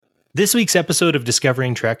This week's episode of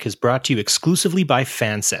Discovering Trek is brought to you exclusively by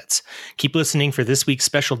Fansets. Keep listening for this week's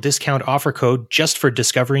special discount offer code just for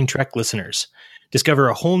Discovering Trek listeners. Discover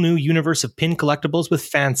a whole new universe of pin collectibles with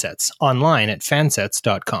Fansets online at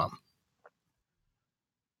fansets.com.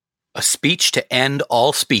 A speech to end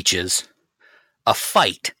all speeches, a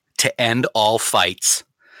fight to end all fights,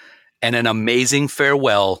 and an amazing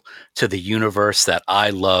farewell to the universe that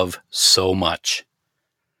I love so much.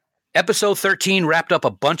 Episode 13 wrapped up a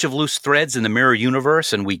bunch of loose threads in the Mirror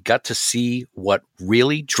Universe, and we got to see what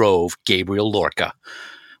really drove Gabriel Lorca.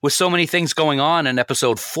 With so many things going on in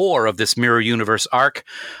Episode 4 of this Mirror Universe arc,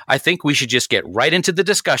 I think we should just get right into the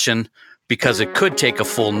discussion, because it could take a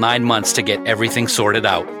full 9 months to get everything sorted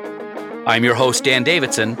out. I'm your host, Dan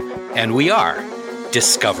Davidson, and we are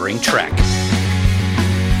Discovering Trek.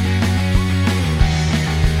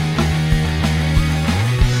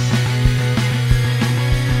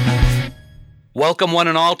 Welcome one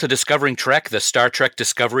and all to Discovering Trek, the Star Trek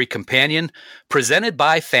Discovery Companion, presented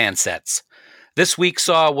by Fansets. This week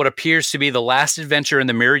saw what appears to be the last adventure in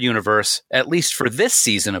the Mirror Universe, at least for this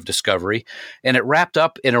season of Discovery, and it wrapped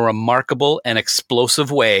up in a remarkable and explosive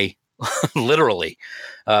way, literally.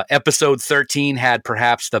 Episode 13 had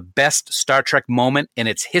perhaps the best Star Trek moment in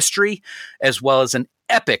its history, as well as an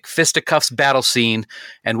epic fisticuffs battle scene,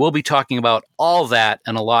 and we'll be talking about all that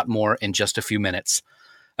and a lot more in just a few minutes.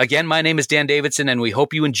 Again, my name is Dan Davidson, and we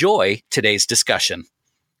hope you enjoy today's discussion.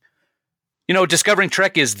 You know, Discovering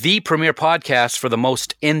Trek is the premier podcast for the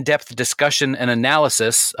most in-depth discussion and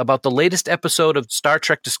analysis about the latest episode of Star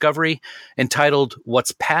Trek Discovery entitled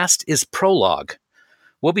What's Past is Prologue.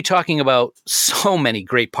 We'll be talking about so many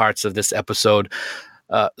great parts of this episode,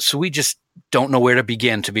 so we just don't know where to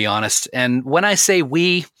begin, to be honest. And when I say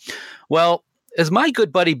we, well, as my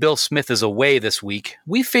good buddy Bill Smith is away this week,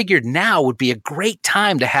 we figured now would be a great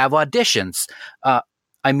time to have auditions. A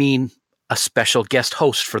special guest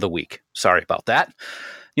host for the week. Sorry about that.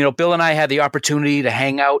 You know, Bill and I had the opportunity to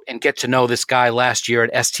hang out and get to know this guy last year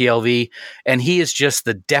at STLV, and he is just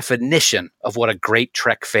the definition of what a great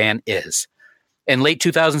Trek fan is. In late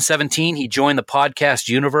 2017, he joined the podcast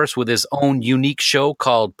universe with his own unique show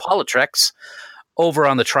called Politrex over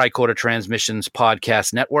on the Tricorder Transmissions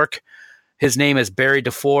podcast network. His name is Barry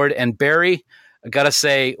DeFord, and Barry, I gotta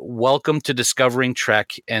say, welcome to Discovering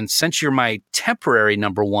Trek. And since you're my temporary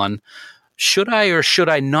number one, should I or should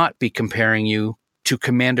I not be comparing you to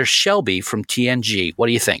Commander Shelby from TNG? What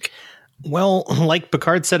do you think? Well, like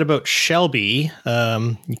Picard said about Shelby,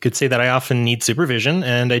 you could say that I often need supervision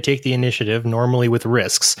and I take the initiative, normally with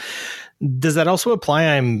risks. Does that also apply?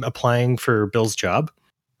 I'm applying for Bill's job?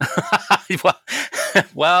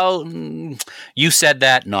 Well, you said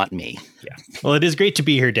that, not me. Yeah. Well, it is great to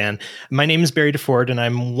be here, Dan. My name is Barry DeFord, and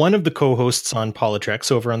I'm one of the co-hosts on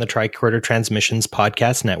Politrex over on the Tricorder Transmissions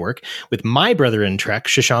podcast network with my brother in Trek,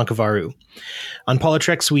 Shashank Avaru. On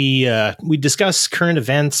Politrex, we discuss current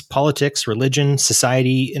events, politics, religion,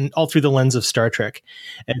 society, and all through the lens of Star Trek.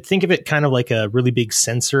 And think of it kind of like a really big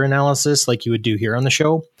sensor analysis like you would do here on the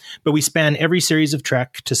show. But we span every series of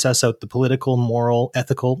Trek to suss out the political, moral,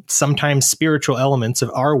 ethical, sometimes spiritual elements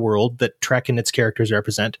of our world that Trek and its characters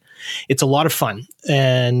represent. It's a lot of fun,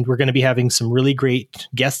 and we're going to be having some really great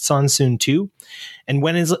guests on soon too. And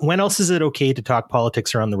when else is it okay to talk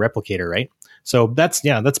politics around the replicator, right? So that's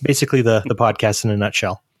basically the podcast in a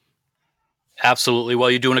nutshell. Absolutely.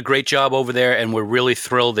 Well, you're doing a great job over there, and we're really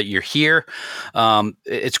thrilled that you're here.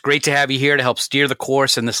 It's great to have you here to help steer the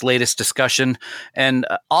course in this latest discussion. And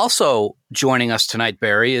also joining us tonight,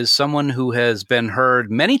 Barry, is someone who has been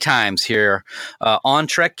heard many times here on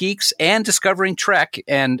Trek Geeks and Discovering Trek.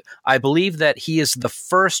 And I believe that he is the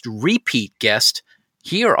first repeat guest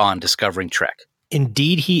here on Discovering Trek.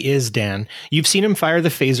 Indeed he is, Dan. You've seen him fire the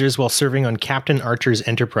phasers while serving on Captain Archer's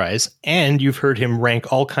Enterprise, and you've heard him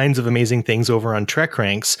rank all kinds of amazing things over on Trek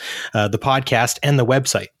Ranks, the podcast, and the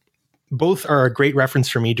website. Both are a great reference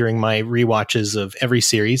for me during my rewatches of every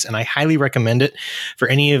series, and I highly recommend it for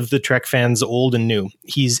any of the Trek fans old and new.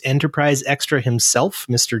 He's Enterprise Extra himself,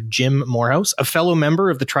 Mr. Jim Morehouse, a fellow member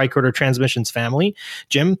of the Tricorder Transmissions family.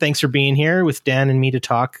 Jim, thanks for being here with Dan and me to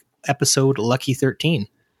talk episode Lucky 13.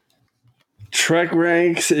 Trek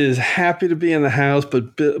Ranks is happy to be in the house,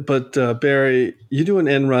 but Barry, you do an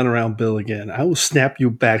end run around Bill again. I will snap you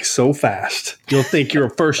back so fast. You'll think you're a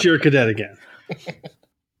first-year cadet again.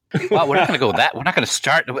 Wow, we're not going to go that. We're not going to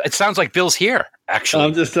start. It sounds like Bill's here, actually.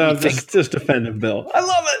 I'm just defending Bill. I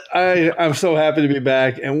love it. I'm so happy to be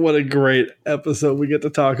back, and what a great episode we get to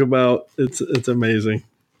talk about. It's amazing.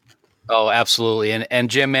 Oh, absolutely. And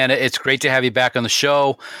Jim, man, it's great to have you back on the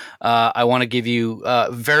show. I want to give you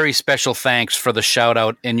very special thanks for the shout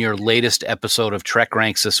out in your latest episode of Trek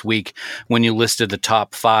Ranks this week when you listed the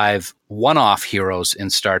top 5 one-off heroes in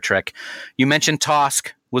Star Trek. You mentioned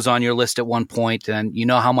Tosk was on your list at one point, and you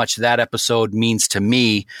know how much that episode means to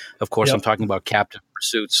me. Of course, I'm talking about Captain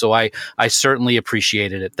Pursuit, so I certainly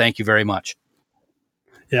appreciated it. Thank you very much.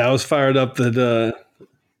 Yeah, I was fired up that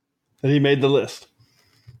he made the list.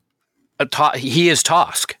 He is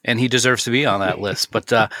Tosk, and he deserves to be on that list.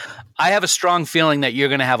 But I have a strong feeling that you're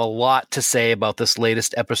going to have a lot to say about this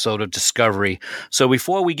latest episode of Discovery. So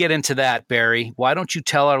before we get into that, Barry, why don't you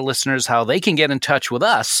tell our listeners how they can get in touch with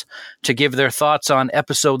us to give their thoughts on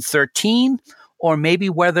episode 13, or maybe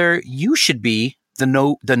whether you should be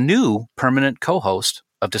the new permanent co-host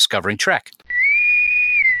of Discovering Trek.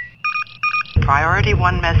 Priority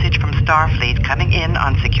 1 message from Starfleet coming in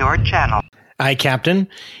on secured channel. Aye, Captain.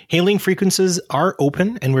 Hailing frequencies are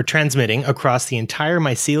open, and we're transmitting across the entire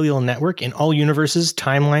mycelial network in all universes,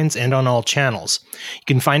 timelines, and on all channels. You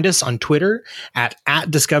can find us on Twitter at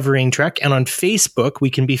Discovering Trek, and on Facebook,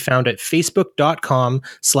 we can be found at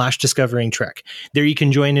facebook.com/Discovering Trek. There you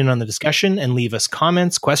can join in on the discussion and leave us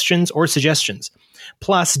comments, questions, or suggestions.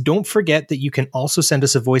 Plus, don't forget that you can also send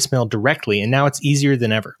us a voicemail directly, and now it's easier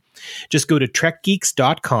than ever. Just go to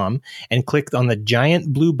trekgeeks.com and click on the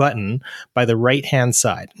giant blue button by the right-hand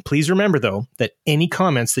side. Please remember, though, that any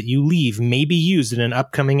comments that you leave may be used in an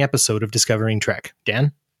upcoming episode of Discovering Trek.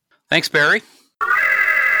 Dan? Thanks, Barry.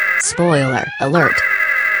 Spoiler alert.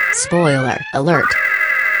 Spoiler alert.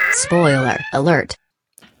 Spoiler alert.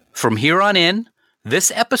 From here on in,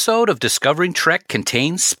 this episode of Discovering Trek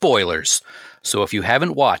contains spoilers. So if you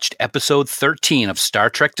haven't watched episode 13 of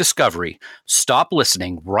Star Trek Discovery, stop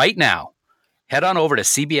listening right now. Head on over to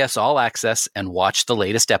CBS All Access and watch the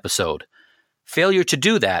latest episode. Failure to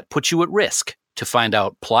do that puts you at risk to find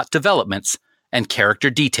out plot developments and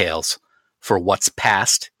character details for What's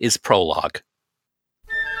Past is Prologue.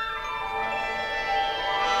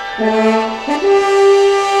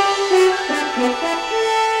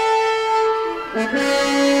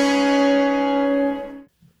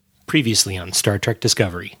 Previously on Star Trek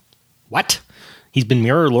Discovery. What? He's been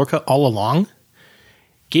Mirror Lorca all along?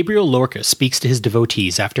 Gabriel Lorca speaks to his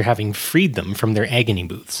devotees after having freed them from their agony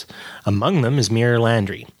booths. Among them is Mirror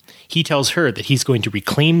Landry. He tells her that he's going to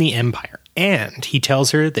reclaim the Empire, and he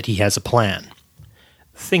tells her that he has a plan.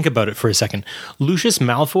 Think about it for a second. Lucius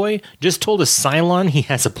Malfoy just told a Cylon he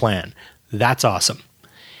has a plan. That's awesome.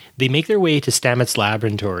 They make their way to Stamets'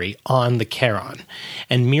 laboratory on the Charon,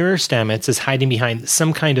 and Mirror Stamets is hiding behind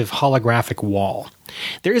some kind of holographic wall.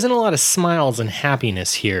 There isn't a lot of smiles and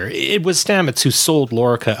happiness here. It was Stamets who sold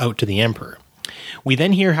Lorca out to the Emperor. We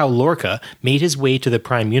then hear how Lorca made his way to the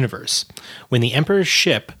Prime Universe. When the Emperor's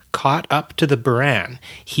ship caught up to the Buran,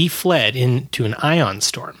 he fled into an ion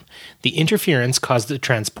storm. The interference caused a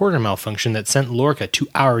transporter malfunction that sent Lorca to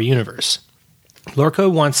our universe. Lorca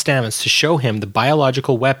wants Stamets to show him the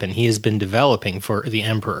biological weapon he has been developing for the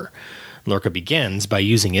Emperor. Lorca begins by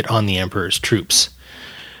using it on the Emperor's troops.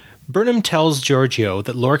 Burnham tells Giorgio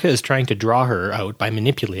that Lorca is trying to draw her out by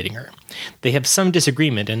manipulating her. They have some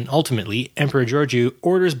disagreement, and ultimately, Emperor Giorgio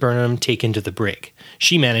orders Burnham taken to the brig.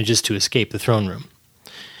 She manages to escape the throne room.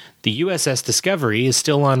 The USS Discovery is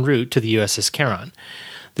still en route to the USS Charon.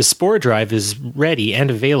 The spore drive is ready and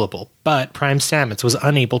available, but Prime Stamets was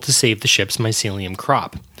unable to save the ship's mycelium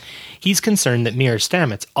crop. He's concerned that Mirror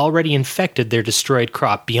Stamets already infected their destroyed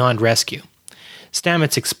crop beyond rescue.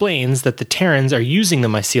 Stamets explains that the Terrans are using the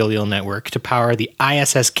mycelial network to power the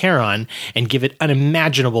ISS Charon and give it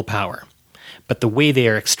unimaginable power. But the way they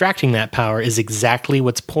are extracting that power is exactly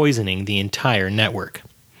what's poisoning the entire network.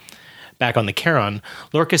 Back on the Charon,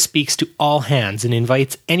 Lorca speaks to all hands and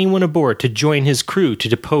invites anyone aboard to join his crew to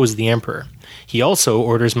depose the Emperor. He also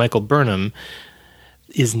orders Michael Burnham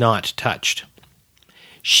is not touched.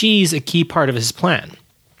 She's a key part of his plan.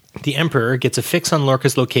 The Emperor gets a fix on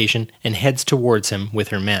Lorca's location and heads towards him with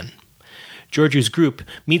her men. Giorgio's group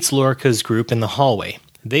meets Lorca's group in the hallway.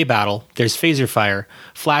 They battle, there's phaser fire,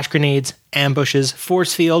 flash grenades, ambushes,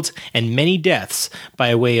 force fields, and many deaths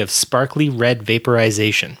by way of sparkly red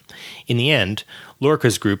vaporization. In the end,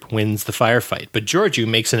 Lorca's group wins the firefight, but Giorgio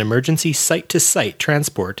makes an emergency site-to-site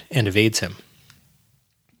transport and evades him.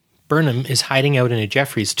 Burnham is hiding out in a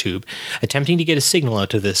Jeffries tube, attempting to get a signal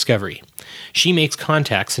out to the Discovery. She makes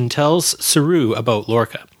contacts and tells Saru about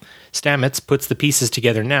Lorca. Stamets puts the pieces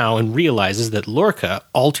together now and realizes that Lorca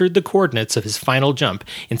altered the coordinates of his final jump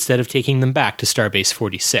instead of taking them back to Starbase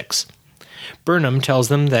 46. Burnham tells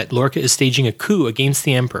them that Lorca is staging a coup against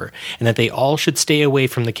the Emperor and that they all should stay away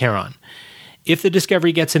from the Charon. If the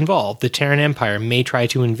Discovery gets involved, the Terran Empire may try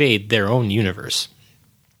to invade their own universe.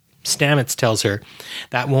 Stamets tells her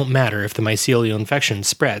that won't matter if the mycelial infection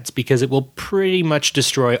spreads because it will pretty much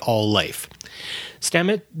destroy all life.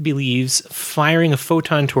 Stamets believes firing a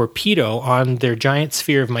photon torpedo on their giant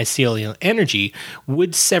sphere of mycelial energy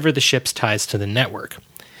would sever the ship's ties to the network.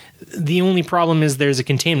 The only problem is there's a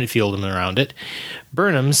containment field around it.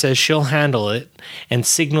 Burnham says she'll handle it and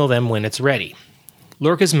signal them when it's ready.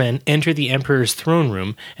 Lorca's men enter the Emperor's throne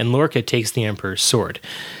room, and Lorca takes the Emperor's sword.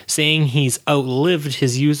 Saying he's outlived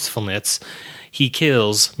his usefulness, he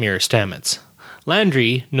kills Mirror Stamets.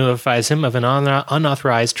 Landry notifies him of an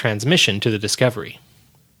unauthorized transmission to the Discovery.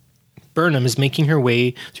 Burnham is making her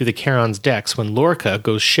way through the Charon's decks when Lorca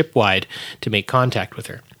goes shipwide to make contact with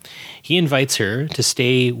her. He invites her to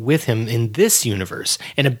stay with him in this universe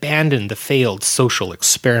and abandon the failed social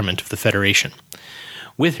experiment of the Federation.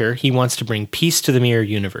 With her, he wants to bring peace to the mirror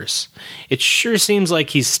universe. It sure seems like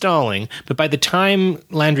he's stalling, but by the time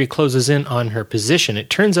Landry closes in on her position, it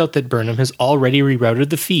turns out that Burnham has already rerouted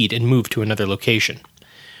the feed and moved to another location.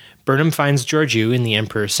 Burnham finds Georgiou in the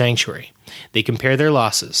Emperor's sanctuary. They compare their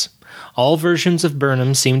losses. All versions of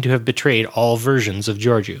Burnham seem to have betrayed all versions of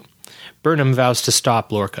Georgiou. Burnham vows to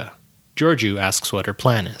stop Lorca. Georgiou asks what her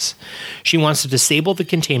plan is. She wants to disable the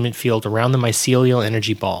containment field around the mycelial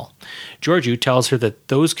energy ball. Georgiou tells her that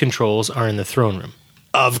those controls are in the throne room.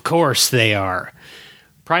 Of course they are.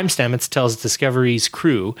 Prime Stamets tells Discovery's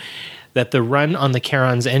crew that the run on the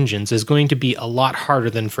Charon's engines is going to be a lot harder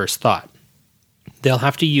than first thought. They'll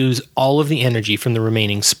have to use all of the energy from the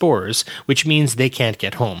remaining spores, which means they can't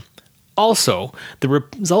get home. Also, the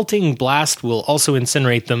resulting blast will also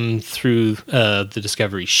incinerate them through the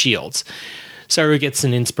Discovery's shields. Saru gets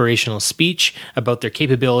an inspirational speech about their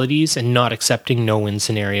capabilities and not accepting no-win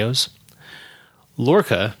scenarios.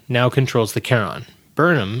 Lorca now controls the Charon.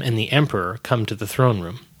 Burnham and the Emperor come to the throne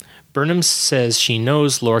room. Burnham says she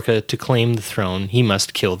knows Lorca to claim the throne, he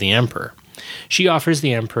must kill the Emperor. She offers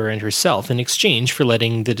the Emperor and herself in exchange for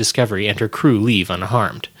letting the Discovery and her crew leave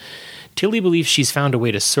unharmed. Tilly believes she's found a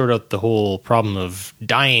way to sort out the whole problem of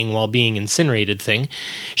dying while being incinerated thing.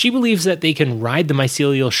 She believes that they can ride the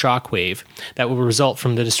mycelial shockwave that will result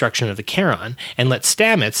from the destruction of the Charon and let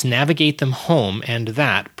Stamets navigate them home, and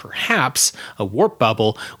that, perhaps, a warp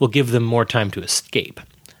bubble will give them more time to escape.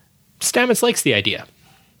 Stamets likes the idea.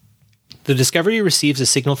 The Discovery receives a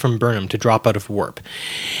signal from Burnham to drop out of warp,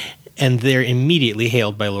 and they're immediately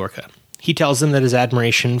hailed by Lorca. He tells them that his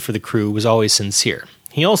admiration for the crew was always sincere.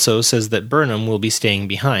 He also says that Burnham will be staying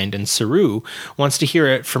behind, and Saru wants to hear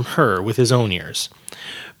it from her with his own ears.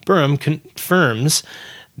 Burnham confirms,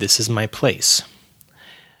 "This is my place."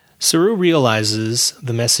 Saru realizes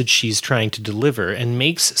the message she's trying to deliver and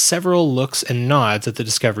makes several looks and nods at the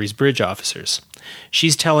Discovery's bridge officers.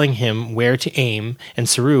 She's telling him where to aim, and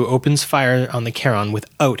Saru opens fire on the Charon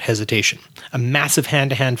without hesitation. A massive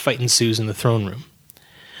hand-to-hand fight ensues in the throne room.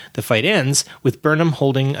 The fight ends with Burnham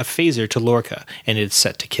holding a phaser to Lorca, and it's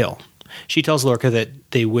set to kill. She tells Lorca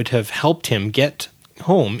that they would have helped him get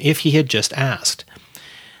home if he had just asked.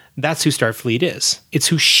 That's who Starfleet is. It's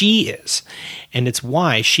who she is, and it's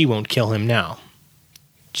why she won't kill him now.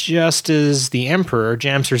 Just as the Emperor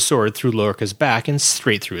jams her sword through Lorca's back and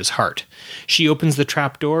straight through his heart. She opens the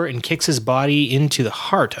trapdoor and kicks his body into the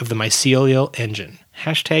heart of the mycelial engine.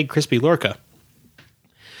 #Crispy Lorca.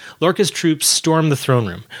 Lorca's troops storm the throne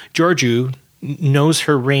room. Georgiou knows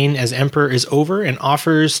her reign as Emperor is over and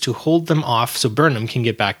offers to hold them off so Burnham can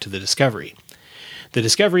get back to the Discovery. The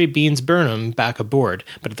Discovery beams Burnham back aboard,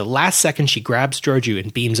 but at the last second she grabs Georgiou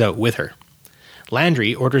and beams out with her.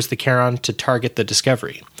 Landry orders the Charon to target the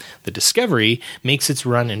Discovery. The Discovery makes its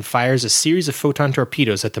run and fires a series of photon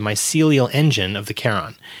torpedoes at the mycelial engine of the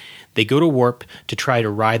Charon. They go to warp to try to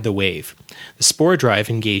ride the wave. The spore drive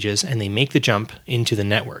engages and they make the jump into the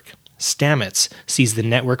network. Stamets sees the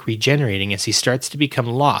network regenerating as he starts to become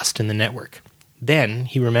lost in the network. Then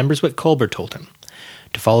he remembers what Culber told him,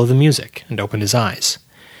 to follow the music and open his eyes.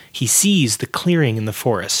 He sees the clearing in the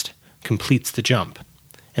forest, completes the jump,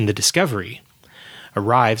 and the Discovery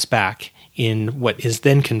arrives back in what is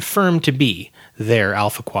then confirmed to be their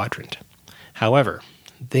Alpha Quadrant. However,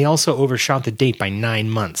 they also overshot the date by 9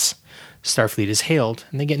 months. Starfleet is hailed,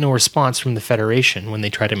 and they get no response from the Federation when they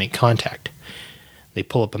try to make contact. They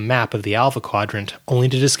pull up a map of the Alpha Quadrant, only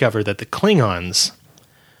to discover that the Klingons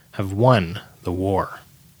have won the war.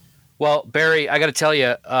 Well, Barry, I got to tell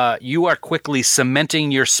you, you are quickly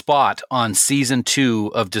cementing your spot on Season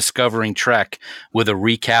 2 of Discovering Trek with a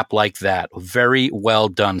recap like that. Very well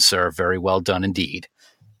done, sir. Very well done indeed.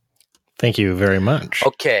 Thank you very much.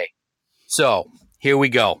 Okay, so Here we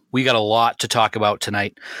go. We got a lot to talk about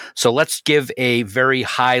tonight. So let's give a very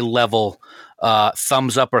high level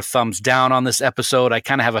thumbs up or thumbs down on this episode. I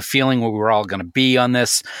kind of have a feeling where we're all going to be on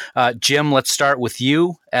this. Jim, let's start with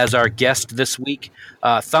you as our guest this week.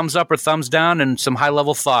 Thumbs up or thumbs down, and some high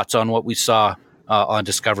level thoughts on what we saw on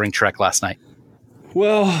Discovering Trek last night.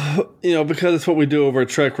 Well, because it's what we do over at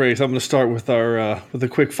Trek Race, I'm going to start with our with a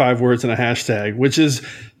quick 5 words and a hashtag, which is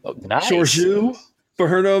Nice. Georgiou,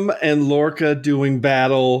 Burnham, and Lorca doing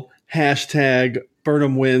battle. Hashtag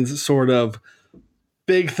Burnham wins. Sort of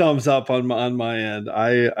big thumbs up on my end.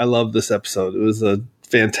 I love this episode. It was a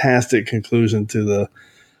fantastic conclusion to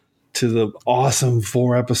the awesome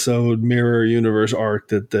 4-episode mirror universe arc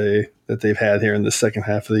that they've had here in the second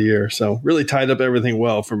half of the year. So really tied up everything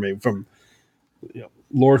well for me. From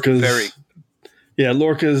Lorca's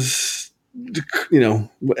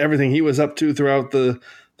everything he was up to throughout the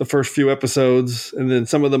first few episodes, and then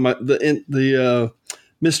some of the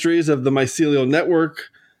mysteries of the mycelial network,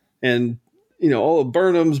 and all of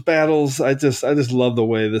Burnham's battles. I just love the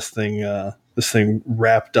way this thing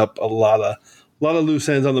wrapped up a lot of loose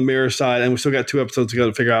ends on the mirror side, and we still got 2 episodes to go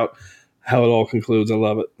to figure out how it all concludes. I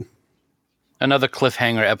love it. Another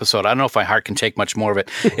cliffhanger episode. I don't know if my heart can take much more of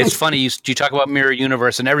it. It's funny, you talk about Mirror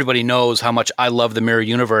Universe, and everybody knows how much I love the Mirror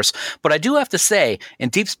Universe. But I do have to say, in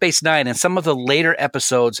Deep Space Nine and some of the later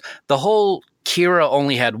episodes, the whole Kira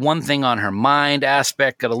only had one thing on her mind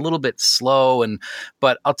aspect got a little bit slow.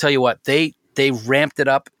 But I'll tell you what, they ramped it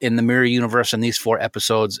up in the Mirror Universe in these 4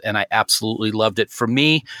 episodes, and I absolutely loved it. For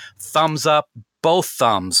me, thumbs up. Both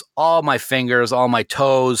thumbs, all my fingers, all my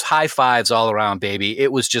toes, high fives all around, baby.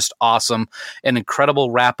 It was just awesome. An incredible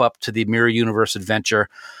wrap up to the Mirror Universe adventure.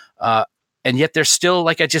 And yet they're still,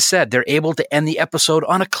 like I just said, they're able to end the episode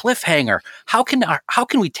on a cliffhanger. How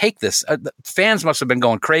can we take this? Fans must have been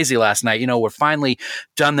going crazy last night. We're finally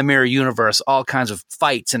done the Mirror Universe, all kinds of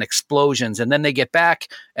fights and explosions. And then they get back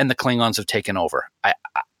and the Klingons have taken over.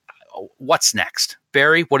 What's next?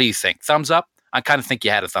 Barry, what do you think? Thumbs up? I kind of think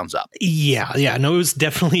you had a thumbs up. Yeah. No, it was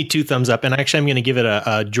definitely 2 thumbs up. And actually, I'm going to give it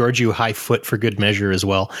a Georgiou high foot for good measure as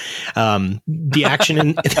well. The action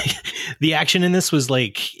in this was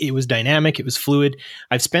it was dynamic. It was fluid.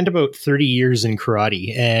 I've spent about 30 years in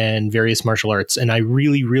karate and various martial arts, and I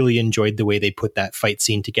really, really enjoyed the way they put that fight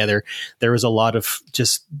scene together. There was a lot of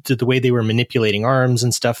just the way they were manipulating arms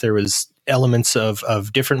and stuff. There was elements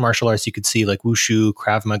of different martial arts you could see, like wushu,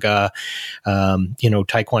 Krav Maga,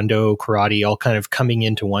 taekwondo, karate, all kind of coming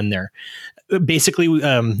into one there. Basically,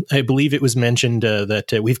 I believe it was mentioned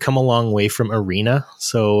that we've come a long way from Arena,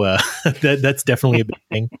 so that's definitely a big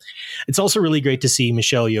thing. It's also really great to see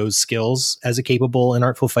Michelle Yeoh's skills as a capable and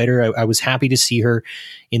artful fighter. I was happy to see her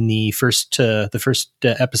in the first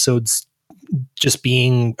episodes just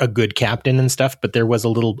being a good captain and stuff, but there was a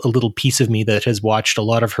little piece of me that has watched a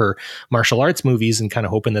lot of her martial arts movies and kind of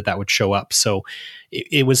hoping that would show up. So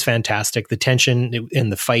it was fantastic. The tension in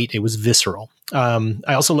the fight, it was visceral.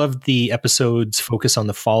 I also loved the episode's focus on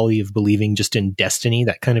the folly of believing just in destiny,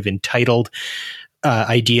 that kind of entitled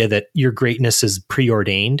idea that your greatness is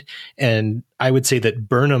preordained. And I would say that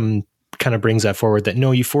Burnham kind of brings that forward, that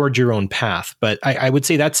no, you forge your own path. But I would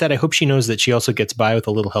say, that said, I hope she knows that she also gets by with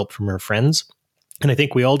a little help from her friends. And I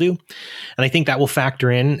think we all do. And I think that will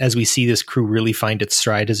factor in as we see this crew really find its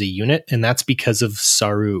stride as a unit. And that's because of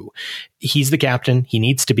Saru. He's the captain. He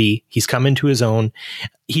needs to be. He's come into his own.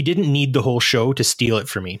 He didn't need the whole show to steal it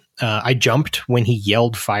for me. I jumped when he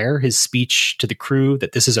yelled fire, his speech to the crew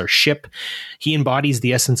that this is our ship. He embodies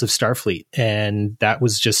the essence of Starfleet. And that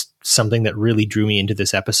was just something that really drew me into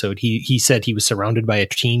this episode. He said he was surrounded by a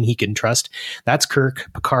team he can trust. That's Kirk,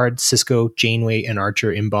 Picard, Sisko, Janeway, and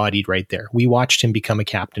Archer embodied right there. We watched him become a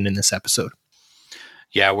captain in this episode.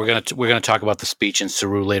 Yeah, we're gonna talk about the speech in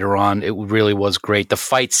Saru later on. It really was great. The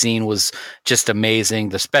fight scene was just amazing.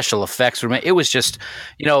 The special effects were. It was just,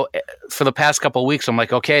 for the past couple of weeks, I'm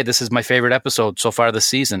like, okay, this is my favorite episode so far this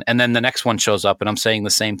season. And then the next one shows up, and I'm saying the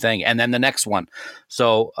same thing. And then the next one.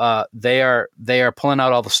 So they are pulling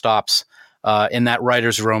out all the stops in that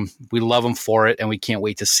writer's room. We love them for it, and we can't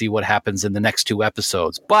wait to see what happens in the next 2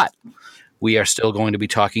 episodes. But we are still going to be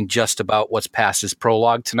talking just about what's past as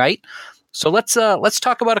prologue tonight. So let's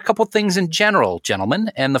talk about a couple things in general,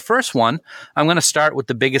 gentlemen. And the first one, I'm going to start with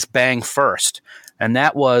the biggest bang first, and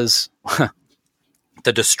that was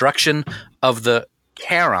the destruction of the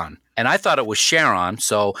Charon. And I thought it was Charon,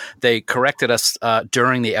 so they corrected us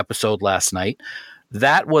during the episode last night.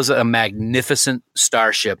 That was a magnificent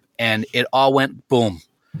starship, and it all went boom,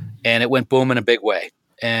 and it went boom in a big way.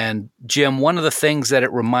 And Jim, one of the things that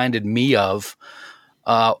it reminded me of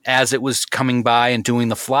as it was coming by and doing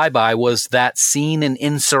the flyby was that scene in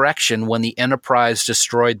Insurrection when the Enterprise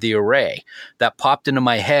destroyed the array. That popped into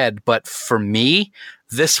my head, but for me,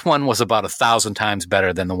 this one was about 1,000 times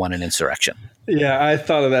better than the one in Insurrection. Yeah, I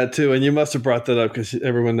thought of that too, and you must have brought that up because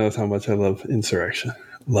everyone knows how much I love Insurrection.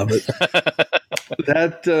 Love it.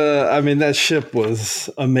 That ship was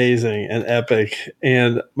amazing and epic,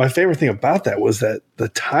 and my favorite thing about that was that the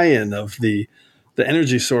tie-in of the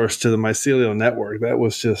energy source to the mycelial network. That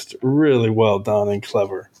was just really well done and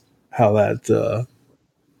clever. How that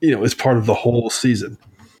is part of the whole season.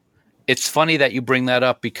 It's funny that you bring that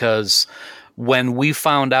up because when we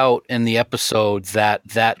found out in the episode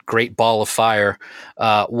that great ball of fire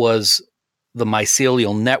was the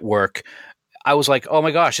mycelial network, I was like, oh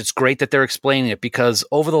my gosh, it's great that they're explaining it, because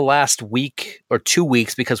over the last week or 2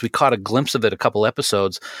 weeks, because we caught a glimpse of it a couple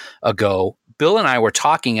episodes ago, Bill and I were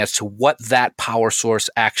talking as to what that power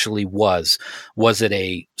source actually was. Was it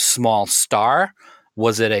a small star?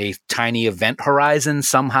 Was it a tiny event horizon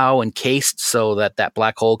somehow encased so that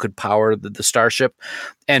black hole could power the starship?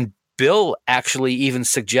 And Bill actually even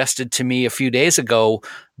suggested to me a few days ago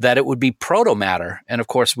that it would be protomatter. And of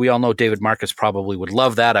course, we all know David Marcus probably would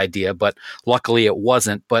love that idea, but luckily it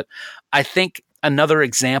wasn't. But I think another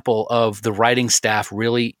example of the writing staff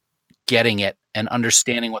really getting it and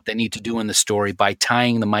understanding what they need to do in the story by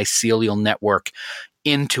tying the mycelial network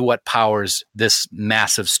into what powers this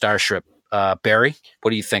massive starship. Barry,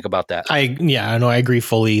 what do you think about that? I agree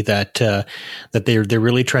fully that they're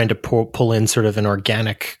really trying to pull in sort of an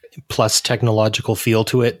organic plus technological feel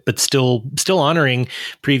to it, but still honoring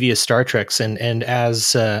previous Star Treks. And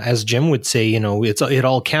as Jim would say, it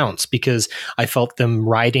all counts, because I felt them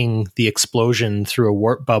riding the explosion through a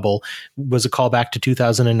warp bubble was a callback to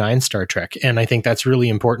 2009 Star Trek. And I think that's really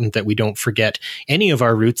important that we don't forget any of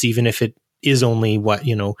our roots, even if it is only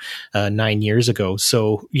 9 years ago.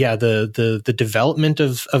 So yeah, the development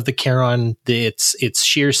of the Charon, its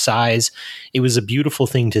sheer size, it was a beautiful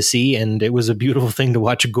thing to see, and it was a beautiful thing to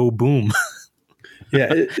watch go boom. Yeah,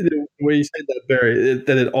 the way you said that, Barry,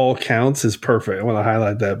 that it all counts is perfect. I want to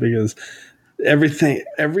highlight that, because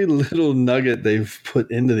every little nugget they've put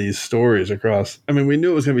into these stories across. I mean, we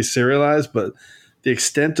knew it was going to be serialized, but the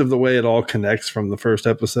extent of the way it all connects from the first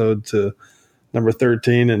episode to number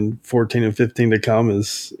 13 and 14 and 15 to come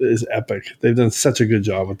is epic. They've done such a good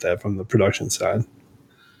job with that from the production side.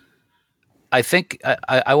 I think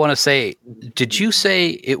I want to say, did you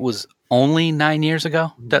say it was only 9 years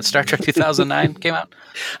ago that Star Trek 2009 came out?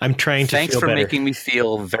 I'm trying to Thanks feel for better. making me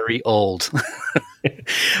feel very old.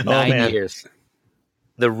 9 years.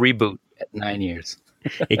 The reboot at 9 years.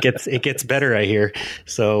 It gets better, I hear.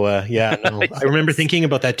 So I remember thinking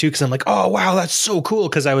about that too, because I'm like, oh wow, that's so cool.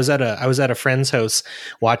 Because I was at a friend's house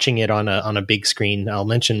watching it on a big screen. I'll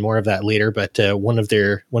mention more of that later. But one of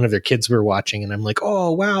their kids were watching, and I'm like,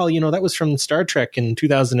 oh wow, that was from Star Trek in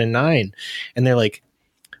 2009, and they're like,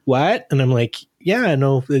 what? And I'm like, yeah,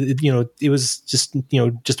 no, it was just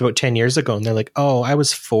about 10 years ago, and they're like, oh, I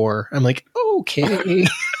was 4. I'm like, okay.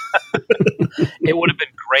 It would have been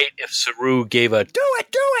great if Saru gave a do it.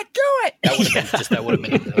 That would have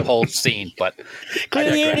been the whole scene. But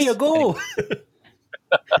There you go.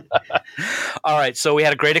 All right, so we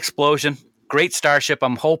had a great explosion, great starship.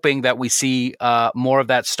 I'm hoping that we see more of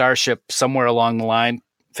that starship somewhere along the line.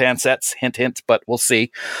 Fan sets, hint, hint, but we'll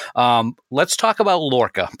see. Let's talk about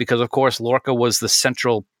Lorca, because of course Lorca was the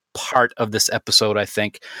central part of this episode, I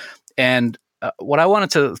think. And what I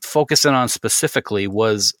wanted to focus in on specifically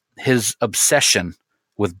was his obsession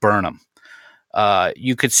with Burnham.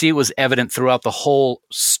 You could see it was evident throughout the whole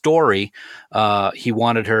story. He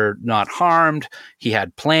wanted her not harmed. He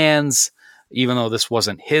had plans. Even though this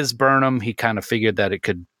wasn't his Burnham, he kind of figured that it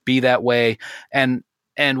could be that way. And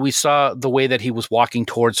we saw the way that he was walking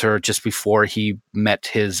towards her just before he met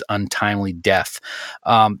his untimely death.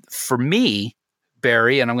 For me,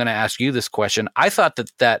 Barry, and I'm going to ask you this question, I thought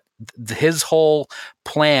that his whole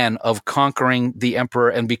plan of conquering the Emperor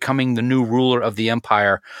and becoming the new ruler of the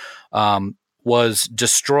Empire was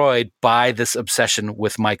destroyed by this obsession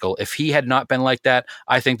with Michael. If he had not been like that,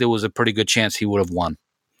 I think there was a pretty good chance he would have won.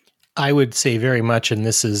 I would say very much, and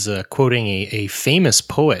this is quoting a famous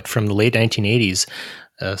poet from the late 1980s,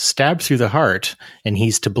 stabbed through the heart, and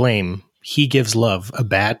he's to blame. he gives love a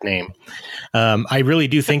bad name. I really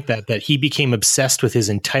do think that he became obsessed with his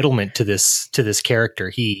entitlement to this character.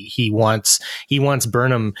 He wants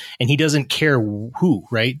Burnham, and he doesn't care who.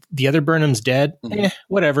 Right, the other Burnham's dead.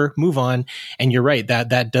 Whatever, move on. And you're right,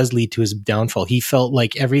 that does lead to his downfall. He felt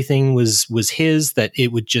like everything was his, that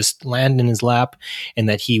it would just land in his lap, and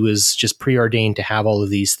that he was just preordained to have all of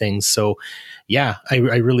these things. So, yeah, I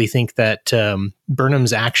really think that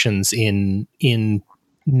Burnham's actions in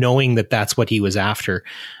knowing that that's what he was after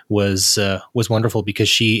was wonderful, because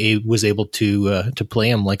she was able to play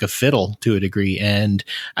him like a fiddle to a degree. And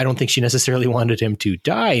I don't think she necessarily wanted him to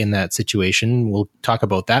die in that situation. We'll talk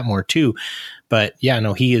about that more too. But yeah,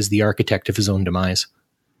 no, he is the architect of his own demise.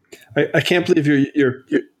 I can't believe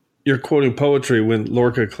you're quoting poetry when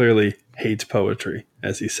Lorca clearly hates poetry,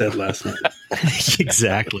 as he said last night.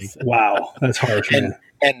 Exactly. Wow, that's harsh, man.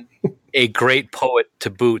 And a great poet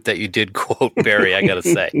to boot that you did quote, Barry, I got to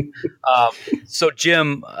say. So,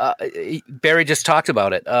 Jim, Barry just talked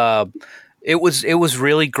about it. It was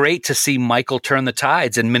really great to see Michael turn the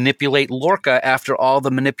tides and manipulate Lorca after all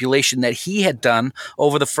the manipulation that he had done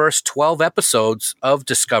over the first 12 episodes of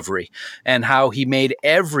Discovery, and how he made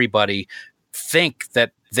everybody think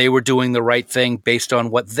that they were doing the right thing based on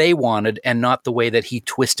what they wanted and not the way that he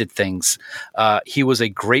twisted things. He was a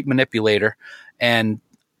great manipulator, and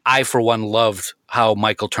I, for one, loved how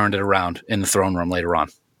Michael turned it around in the throne room later on.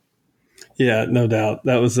 Yeah, no doubt.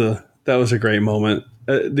 That was a great moment.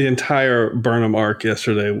 The entire Burnham arc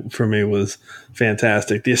yesterday for me was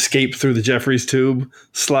fantastic. The escape through the Jeffries tube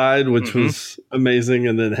slide, which was amazing,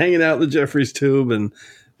 and then hanging out in the Jeffries tube, and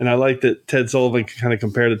I like that Ted Sullivan kind of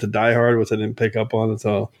compared it to Die Hard, which I didn't pick up on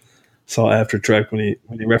until saw after Trek when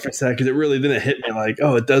he referenced that, because it really didn't hit me like,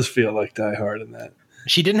 oh, it does feel like Die Hard in that.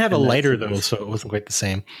 She didn't have a lighter though, so it wasn't quite the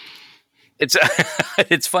same.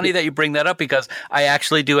 It's funny that you bring that up, because I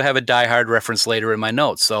actually do have a Die Hard reference later in my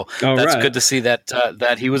notes. So that's good to see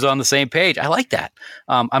that he was on the same page. I like that.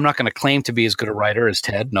 I'm not going to claim to be as good a writer as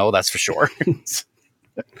Ted. No, that's for sure.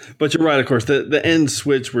 But you're right, of course. The end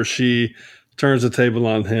switch where she turns the table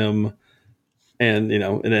on him, and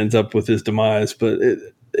it ends up with his demise. But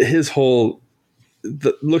his whole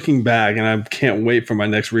looking back, and I can't wait for my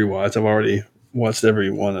next rewatch. I've already watched every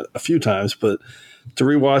one a few times, but to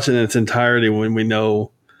rewatch it in its entirety when we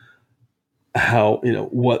know how,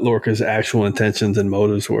 what Lorca's actual intentions and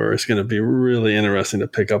motives were, it's going to be really interesting to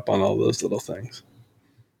pick up on all those little things.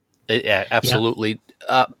 Yeah, absolutely.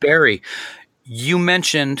 Yeah. Barry, you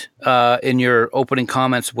mentioned in your opening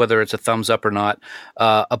comments, whether it's a thumbs up or not,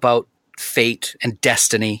 about fate and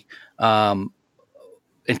destiny and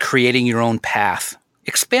creating your own path.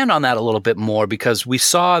 Expand on that a little bit more, because we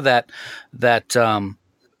saw that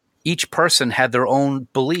each person had their own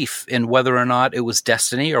belief in whether or not it was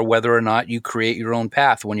destiny or whether or not you create your own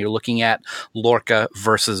path when you're looking at Lorca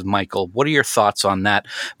versus Michael. What are your thoughts on that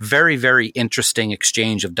very, very interesting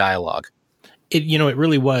exchange of dialogue? It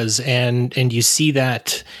really was. And you see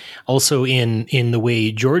that also in the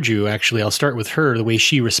way Georgiou, actually, I'll start with her, the way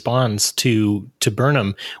she responds to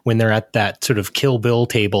Burnham when they're at that sort of Kill Bill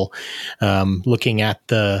table, looking at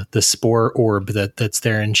the spore orb that's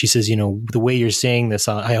there. And she says, the way you're saying this,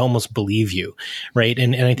 I almost believe you. Right.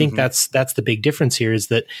 And I think that's the big difference here, is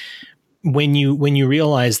that when you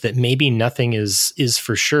realize that maybe nothing is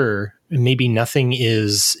for sure, maybe nothing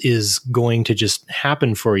is going to just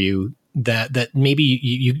happen for you, that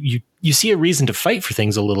maybe you see a reason to fight for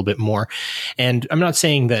things a little bit more. And I'm not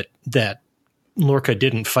saying that Lorca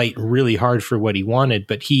didn't fight really hard for what he wanted,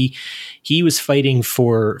 but he was fighting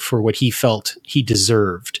for what he felt he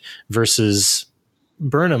deserved, versus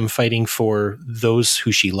Burnham fighting for those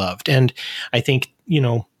who she loved. And I think,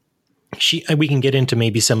 we can get into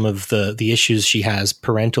maybe some of the issues she has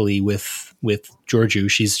parentally with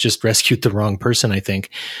Georgiou. She's just rescued the wrong person, I think.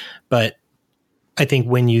 But I think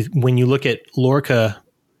when you look at Lorca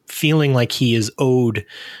feeling like he is owed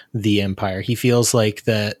the Empire, he feels like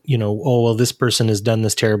that, this person has done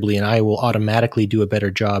this terribly and I will automatically do a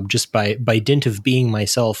better job just by dint of being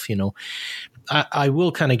myself. I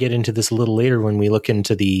will kind of get into this a little later when we look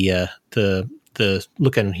into the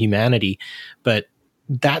look at humanity, but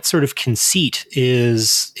that sort of conceit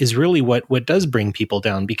is really what does bring people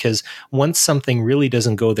down, because once something really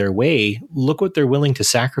doesn't go their way, look what they're willing to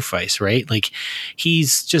sacrifice, right? Like,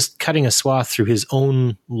 he's just cutting a swath through his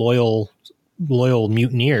own loyal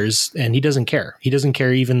mutineers, and he doesn't care. He doesn't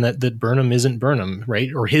care even that Burnham isn't Burnham, right?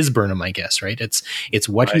 Or his Burnham, I guess, right? It's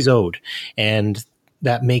what he's owed. And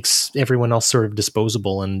that makes everyone else sort of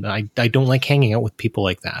disposable. And I don't like hanging out with people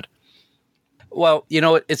like that. Well,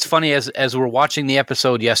 it's funny, as we're watching the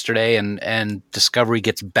episode yesterday and Discovery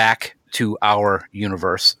gets back to our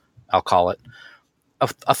universe, I'll call it,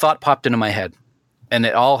 a thought popped into my head. And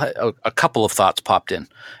a couple of thoughts popped in.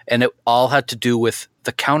 And it all had to do with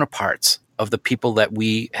the counterparts of the people that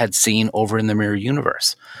we had seen over in the mirror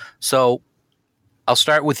universe. So I'll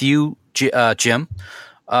start with you, Jim.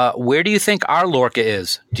 Where do you think our Lorca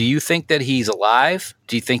is? Do you think that he's alive?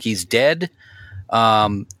 Do you think he's dead?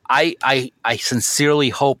 I sincerely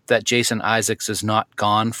hope that Jason Isaacs is not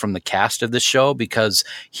gone from the cast of this show, because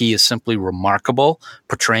he is simply remarkable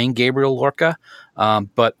portraying Gabriel Lorca.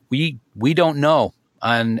 But we don't know.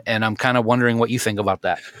 And I'm kind of wondering what you think about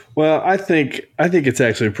that. Well, I think it's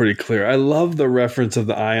actually pretty clear. I love the reference of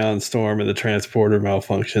the ion storm and the transporter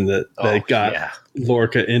malfunction that got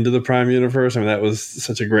Lorca into the Prime universe. I mean, that was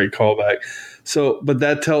such a great callback. So, but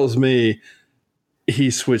that tells me he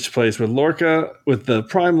switched place with the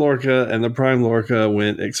Prime Lorca, and the Prime Lorca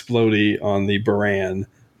went explodey on the Baran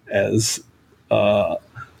as the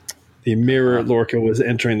mirror Lorca was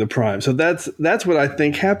entering the Prime. So that's what I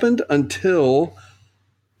think happened, until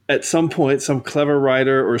at some point, some clever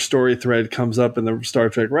writer or story thread comes up in the Star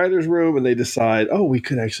Trek writer's room, and they decide, we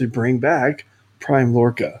could actually bring back Prime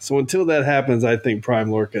Lorca. So until that happens, I think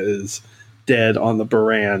Prime Lorca is dead on the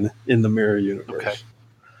Baran in the mirror universe. Okay.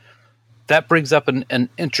 That brings up an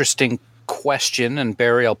interesting question, and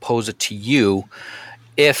Barry, I'll pose it to you.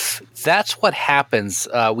 If that's what happens,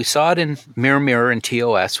 we saw it in Mirror and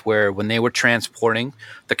TOS, where when they were transporting,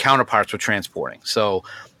 the counterparts were transporting. So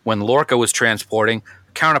when Lorca was transporting,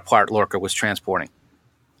 counterpart Lorca was transporting.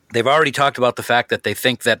 They've already talked about the fact that they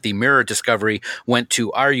think that the mirror discovery went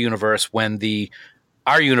to our universe when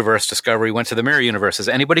our universe discovery went to the mirror universe. Is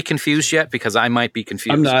anybody confused yet? Because I might be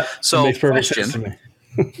confused. I'm not. So, it makes perfect sense to me.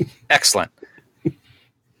 Excellent.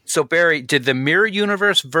 So, Barry, did the mirror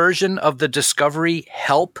universe version of the discovery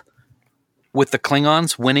help with the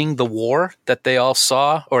Klingons winning the war that they all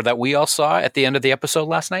saw, or that we all saw at the end of the episode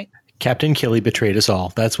last night? Captain Killy betrayed us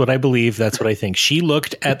all. That's what I believe. That's what I think. She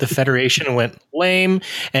looked at the Federation and went lame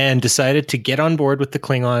and decided to get on board with the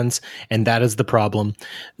Klingons, and that is the problem.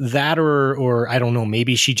 That or I don't know,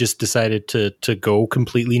 maybe she just decided to go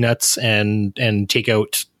completely nuts and take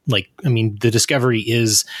out, the Discovery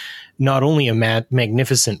is not only a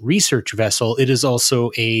magnificent research vessel, it is also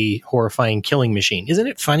a horrifying killing machine. Isn't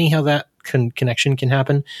it funny how that connection can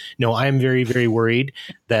happen? No, I'm very, very worried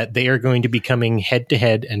that they are going to be coming head to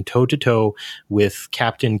head and toe to toe with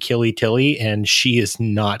Captain Killy Tilly, and she is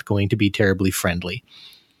not going to be terribly friendly.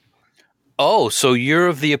 Oh, so you're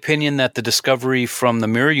of the opinion that the Discovery from the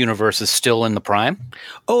mirror universe is still in the Prime?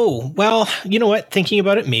 Oh, well, you know what? Thinking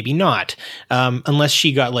about it, maybe not. Unless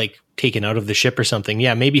she got taken out of the ship or something.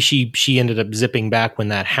 Yeah, maybe she ended up zipping back when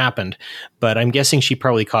that happened, but I'm guessing she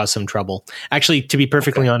probably caused some trouble. Actually, to be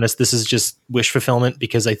perfectly honest, this is just wish fulfillment,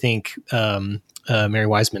 because I think Mary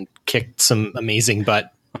Wiseman kicked some amazing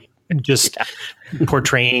butt just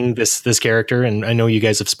portraying this character. And I know you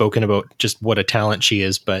guys have spoken about just what a talent she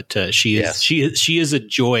is, but she is a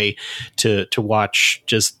joy to watch.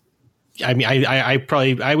 Just, I mean,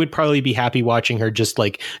 I would probably be happy watching her just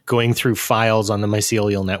going through files on the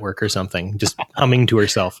mycelial network or something, just humming to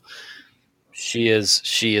herself. She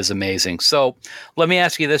is amazing. So let me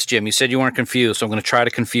ask you this, Jim. You said you weren't confused, so I'm going to try to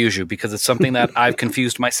confuse you, because it's something that I've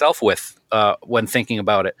confused myself with when thinking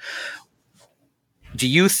about it. Do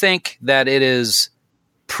you think that it is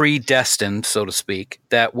predestined, so to speak,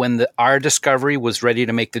 that when our Discovery was ready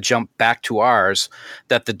to make the jump back to ours,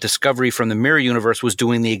 that the Discovery from the mirror universe was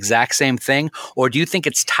doing the exact same thing? Or do you think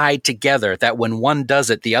it's tied together, that when one does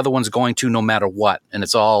it, the other one's going to no matter what, and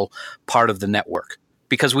it's all part of the network?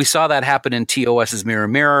 Because we saw that happen in TOS's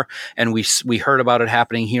Mirror, and we heard about it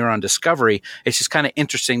happening here on Discovery. It's just kind of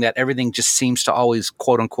interesting that everything just seems to always,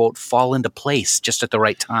 quote unquote, fall into place just at the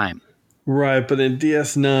right time. Right, but in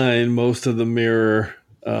DS9, most of the mirror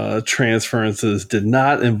transferences did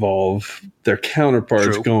not involve their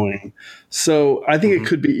counterparts going. So I think it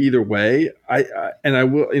could be either way.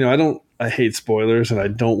 I hate spoilers, and I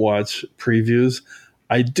don't watch previews.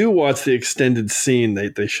 I do watch the extended scene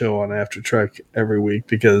they show on After Trek every week,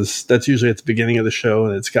 because that's usually at the beginning of the show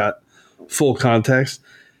and it's got full context.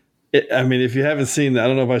 If you haven't seen that, I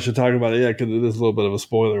don't know if I should talk about it yet, because it is a little bit of a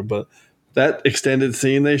spoiler, but that extended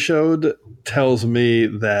scene they showed tells me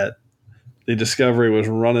that the Discovery was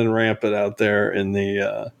running rampant out there in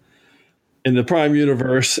the Prime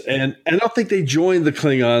universe, and I don't think they joined the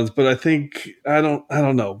Klingons, but I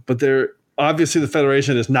don't know. But they're obviously, the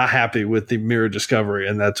Federation is not happy with the mirror Discovery,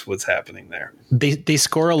 and that's what's happening there. They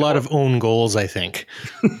score a lot of own goals, I think.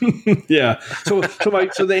 Yeah. So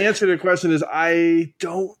the answer to the question is, I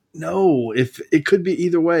don't know. If it could be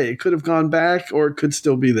either way. It could have gone back, or it could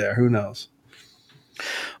still be there. Who knows?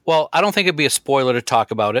 Well, I don't think it'd be a spoiler to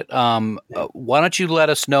talk about it. Why don't you let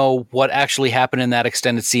us know what actually happened in that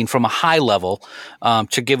extended scene from a high level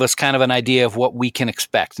to give us kind of an idea of what we can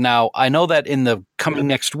expect. Now, I know that in the coming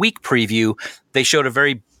next week preview, they showed a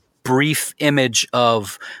very brief image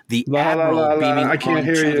of the Admiral beaming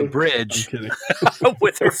onto the bridge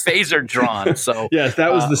with her phaser drawn. So yes,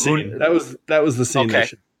 that was the scene. That was the scene. Okay.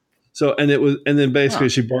 So and then basically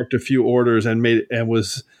she barked a few orders and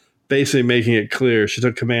was basically making it clear. She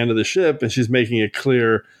took command of the ship and she's making it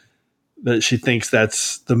clear that she thinks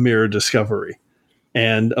that's the Mirror Discovery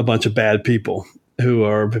and a bunch of bad people who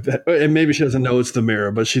are, and maybe she doesn't know it's the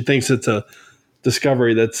Mirror, but she thinks it's a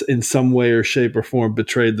Discovery that's in some way or shape or form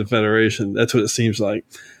betrayed the Federation. That's what it seems like.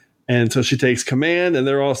 And so she takes command and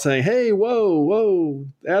they're all saying, hey, whoa,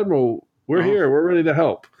 Admiral, we're here. We're ready to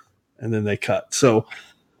help. And then they cut. So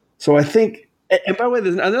I think, and by the way,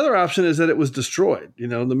 there's another option is that it was destroyed. You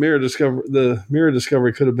know, the Mirror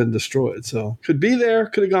Discovery could have been destroyed. So could be there,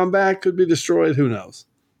 could have gone back, could be destroyed. Who knows?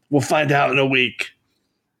 We'll find out in a week.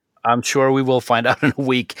 I'm sure we will find out in a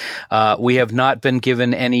week. We have not been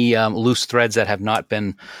given any loose threads that have not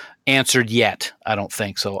been answered yet, I don't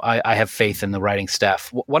think. So I have faith in the writing staff.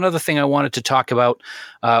 One other thing I wanted to talk about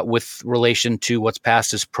with relation to what's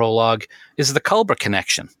past as prologue is the Culber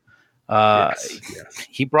connection. Yes.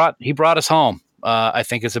 He brought us home. I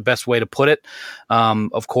think is the best way to put it.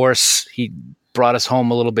 Of course, he brought us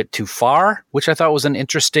home a little bit too far, which I thought was an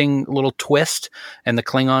interesting little twist. And the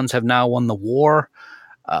Klingons have now won the war.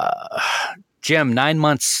 Jim, 9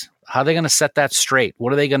 months. How are they going to set that straight?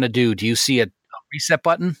 What are they going to do? Do you see a reset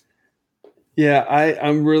button? Yeah,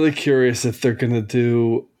 I'm really curious if they're going to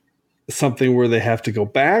do something where they have to go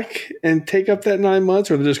back and take up that 9 months,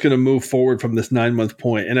 or they're just going to move forward from this 9 month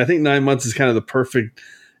point. And I think 9 months is kind of the perfect.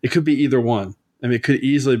 It could be either one. I mean, it could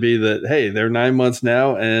easily be that, hey, they're 9 months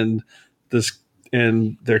now, and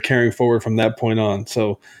they're carrying forward from that point on.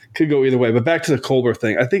 So it could go either way. But back to the Culber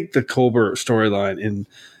thing, I think the Culber storyline in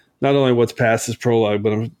not only what's past his prologue,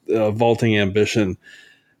 but Vaulting Ambition,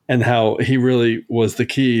 and how he really was the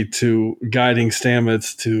key to guiding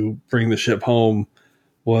Stamets to bring the ship home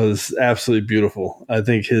was absolutely beautiful. I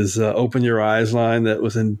think his "Open Your Eyes" line that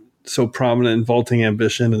was so prominent in Vaulting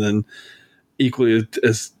Ambition, and then equally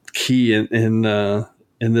as key in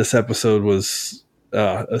this episode was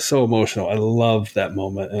so emotional. I love that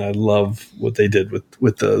moment, and I love what they did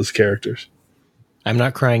with those characters. I'm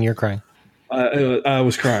not crying. You're crying. I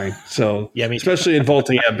was crying. So yeah, especially in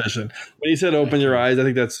Vaulting Ambition. When he said "Open Your Eyes," I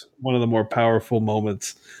think that's one of the more powerful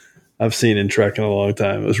moments I've seen in Trek in a long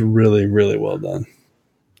time. It was really, really well done.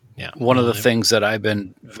 Yeah, one of the things that I've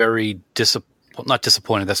been very not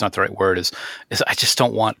disappointed. That's not the right word. Is I just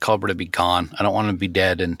don't want Culber to be gone. I don't want him to be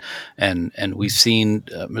dead. And we've seen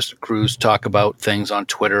Mr. Cruz talk about things on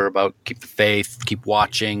Twitter about keep the faith, keep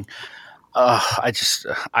watching.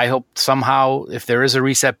 I hope somehow if there is a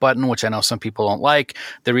reset button, which I know some people don't like,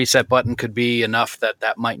 the reset button could be enough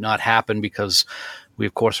that might not happen, because we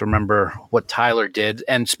of course remember what Tyler did.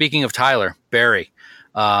 And speaking of Tyler, Barry,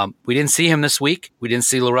 we didn't see him this week. We didn't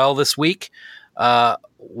see Laurel this week.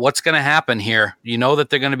 What's going to happen here? You know that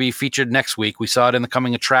they're going to be featured next week. We saw it in the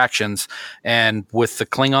coming attractions, and with the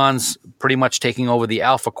Klingons pretty much taking over the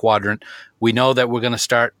Alpha Quadrant, we know that we're going to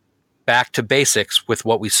start back to basics with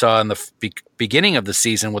what we saw in the beginning of the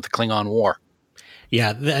season with the Klingon War.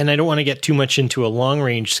 Yeah, and I don't want to get too much into a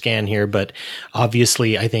long-range scan here, but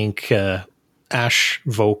obviously I think Ash,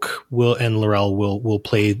 Voq and Laurel will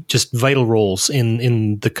play just vital roles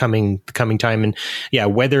in the coming time. And yeah,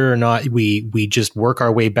 whether or not we just work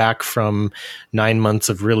our way back from 9 months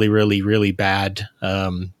of really, really, really bad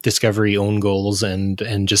Discovery own goals and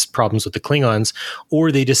just problems with the Klingons,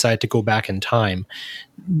 or they decide to go back in time,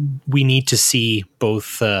 we need to see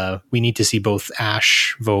both. We need to see both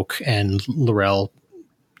Ash, Voq, and Laurel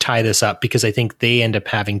tie this up, because I think they end up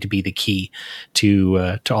having to be the key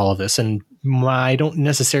to all of this. And I don't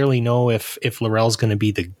necessarily know if Laurel's going to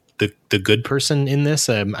be the good person in this.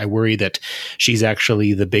 I worry that she's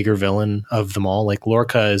actually the bigger villain of them all. Like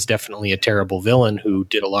Lorca is definitely a terrible villain who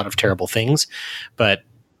did a lot of terrible things, but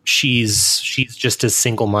she's just as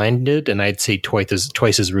single-minded, and I'd say twice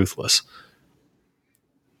as ruthless.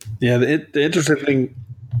 Yeah, the interesting thing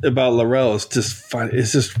about Laurel is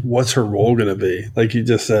just what's her role going to be? Like you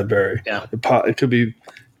just said, Barry. Yeah, it could be.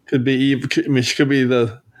 I mean, she could be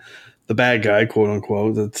the bad guy, quote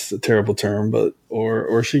unquote. That's a terrible term, but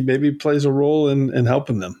or she maybe plays a role in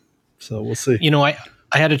helping them. So we'll see. You know, I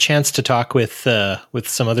had a chance to talk with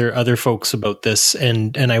some other folks about this,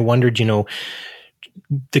 and I wondered, you know,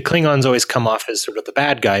 the Klingons always come off as sort of the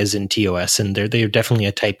bad guys in TOS, and they're definitely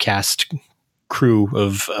a typecast crew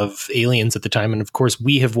of aliens at the time. And of course,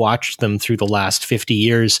 we have watched them through the last 50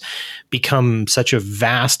 years become such a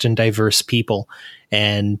vast and diverse people.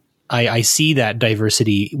 And I see that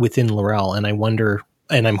diversity within Laurel, and I wonder,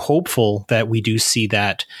 and I'm hopeful that we do see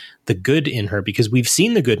that the good in her, because we've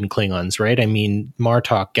seen the good in Klingons, right? I mean,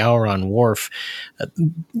 Martok, Gowron, Worf,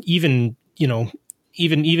 even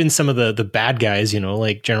some of the bad guys,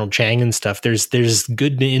 like General Chang and stuff, there's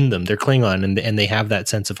good in them. They're Klingon, and they have that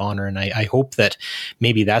sense of honor. And I hope that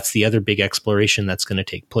maybe that's the other big exploration that's going to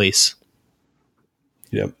take place.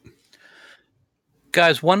 Yep.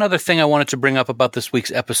 Guys, one other thing I wanted to bring up about this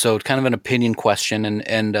week's episode, kind of an opinion question.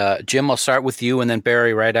 And Jim, I'll start with you, and then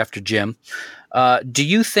Barry right after Jim. Do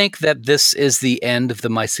you think that this is the end of the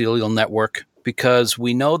mycelial network? Because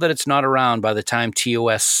we know that it's not around by the time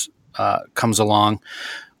TOS comes along.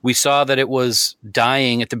 We saw that it was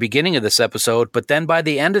dying at the beginning of this episode, but then by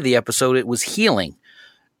the end of the episode, it was healing.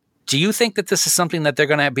 Do you think that this is something that they're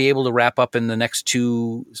going to be able to wrap up in the next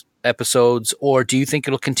 2 episodes, or do you think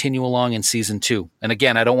it'll continue along in season 2? And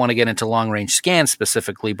again, I don't want to get into long range scans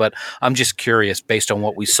specifically, but I'm just curious based on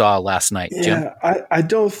what we saw last night. Yeah, Jim? I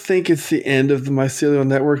don't think it's the end of the mycelial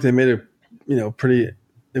network. They made it,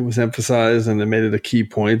 it was emphasized, and they made it a key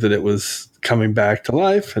point that it was coming back to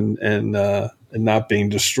life and not being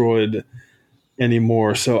destroyed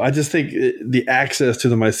anymore. So I just think the access to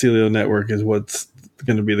the mycelial network is what's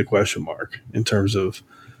going to be the question mark in terms of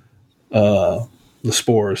the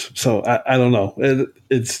spores. So I don't know.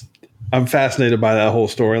 I'm fascinated by that whole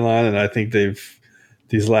storyline, and I think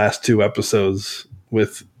these last 2 episodes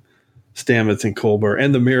with Stamets and Colbert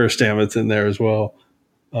and the mirror Stamets in there as well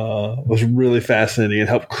was really fascinating and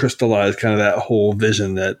helped crystallize kind of that whole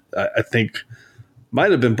vision that I think might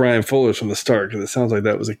have been Brian Fuller's from the start, because it sounds like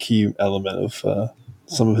that was a key element of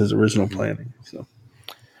some of his original planning. So.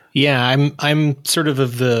 Yeah, I'm sort of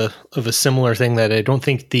a similar thing, that I don't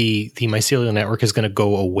think the mycelial network is going to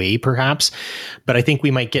go away, perhaps, but I think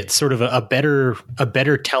we might get sort of a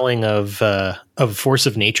better telling of Force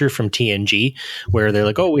of Nature from TNG, where they're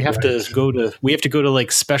like, oh, we have to go to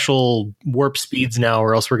like special warp speeds now,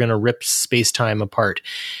 or else we're going to rip space-time apart.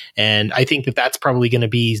 And I think that that's probably going to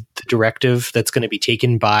be the directive that's going to be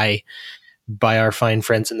taken by our fine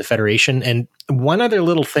friends in the Federation. And one other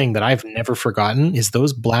little thing that I've never forgotten is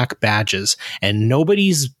those black badges. And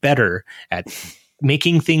nobody's better at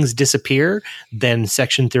making things disappear than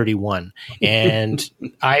Section 31. And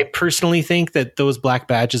I personally think that those black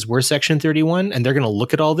badges were Section 31, and they're going to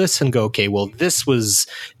look at all this and go, okay, well, this was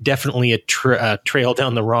definitely a trail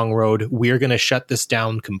down the wrong road. We're going to shut this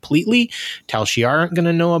down completely. Tal Shiar aren't going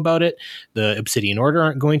to know about it. The Obsidian Order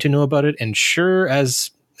aren't going to know about it. And sure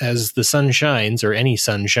as the sun shines, or any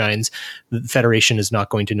sun shines, the Federation is not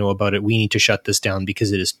going to know about it. We need to shut this down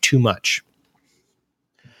because it is too much.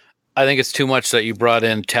 I think it's too much that you brought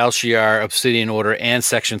in Tal Shiar, Obsidian Order, and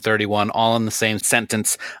Section 31 all in the same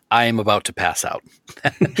sentence. I am about to pass out.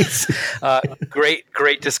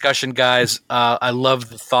 Great discussion, guys. I love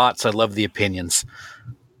the thoughts. I love the opinions.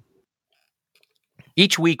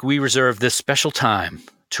 Each week we reserve this special time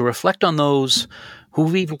to reflect on those who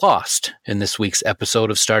we've lost in this week's episode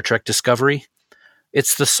of Star Trek Discovery.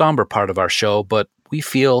 It's the somber part of our show, but we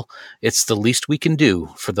feel it's the least we can do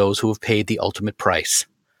for those who have paid the ultimate price.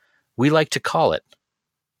 We like to call it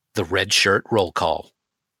the Red Shirt Roll Call.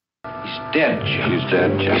 He's dead, Jim. He's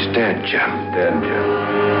dead, Jim. He's dead, Jim. He's dead, Jim.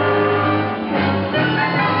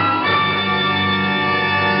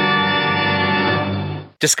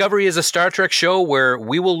 Discovery is a Star Trek show where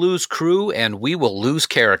we will lose crew and we will lose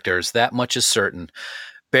characters. That much is certain.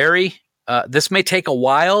 Barry, this may take a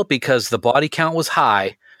while because the body count was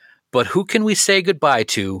high, but who can we say goodbye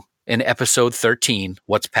to in episode 13,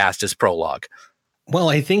 What's Past is Prologue? Well,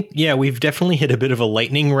 I think, we've definitely hit a bit of a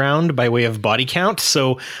lightning round by way of body count.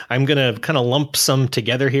 So I'm going to kind of lump some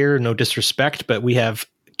together here. No disrespect, but we have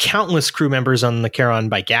countless crew members on the Charon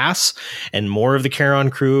by gas, and more of the Charon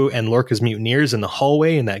crew and Lorca's mutineers in the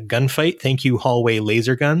hallway in that gunfight. Thank you, hallway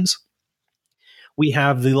laser guns. We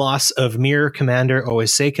have the loss of Mir Commander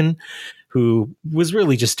Oesaken, who was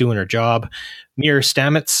really just doing her job. Mir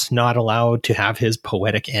Stamets not allowed to have his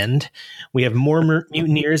poetic end. We have more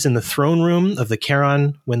mutineers in the throne room of the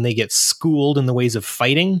Charon when they get schooled in the ways of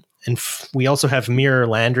fighting. And we also have Mir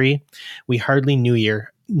Landry. We hardly knew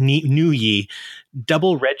ye.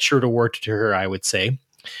 Double red shirt award to her, I would say.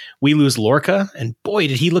 We lose Lorca, and boy,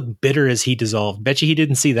 did he look bitter as he dissolved. Bet you he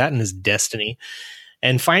didn't see that in his destiny.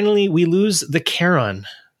 And finally, we lose the Charon.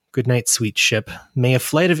 Good night, sweet ship. May a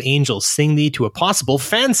flight of angels sing thee to a possible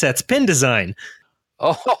Fansets pin design.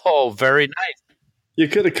 Oh, very nice. You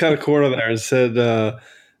could have cut a corner there and said,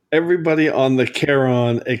 everybody on the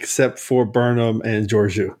Charon except for Burnham and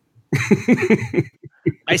Georgiou.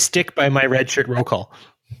 I stick by my red shirt roll call.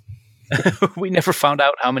 We never found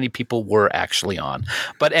out how many people were actually on.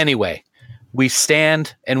 But anyway, we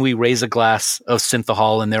stand and we raise a glass of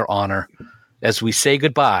Synthahol in their honor as we say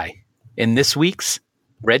goodbye in this week's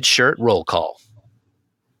Red Shirt Roll Call.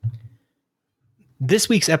 This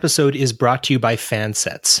week's episode is brought to you by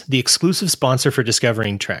Fansets, the exclusive sponsor for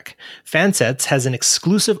Discovering Trek. Fansets has an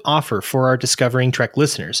exclusive offer for our Discovering Trek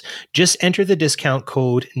listeners. Just enter the discount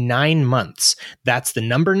code 9 months. That's the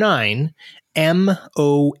number 9,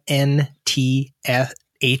 MONTHS,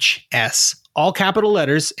 all capital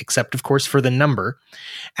letters, except of course for the number,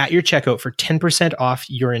 at your checkout for 10% off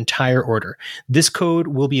your entire order. This code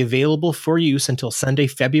will be available for use until Sunday,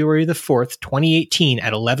 February the 4th, 2018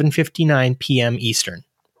 at 11:59 p.m. Eastern.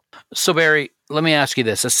 So Barry, let me ask you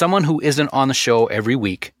this. As someone who isn't on the show every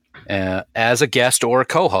week, as a guest or a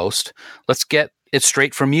co-host, let's get it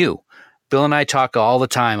straight from you. Bill and I talk all the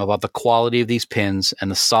time about the quality of these pins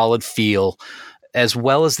and the solid feel, as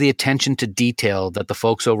well as the attention to detail that the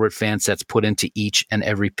folks over at Fansets put into each and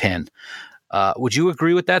every pin. Would you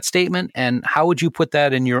agree with that statement? And how would you put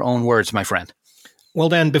that in your own words, my friend? Well,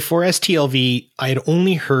 Dan, before STLV, I had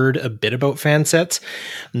only heard a bit about Fansets.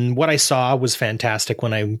 And what I saw was fantastic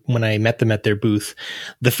when I met them at their booth.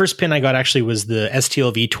 The first pin I got actually was the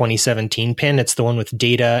STLV 2017 pin. It's the one with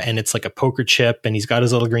Data, and it's like a poker chip, and he's got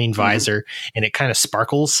his little green visor, and it kind of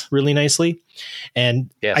sparkles really nicely.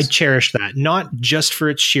 And yes, I cherish that, not just for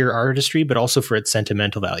its sheer artistry, but also for its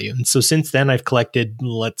sentimental value. And so since then, I've collected,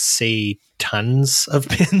 let's say, tons of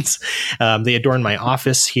pins. They adorn my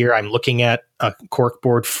office here. I'm looking at a cork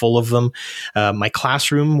board full of them. My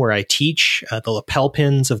classroom where I teach, the lapel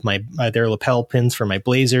pins of their lapel pins for my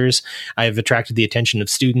blazers. I've attracted the attention of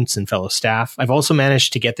students and fellow staff. I've also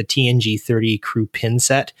managed to get the TNG 30 crew pin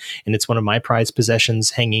set, and it's one of my prized possessions,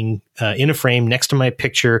 hanging in a frame next to my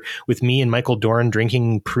picture with me and Michael Dorn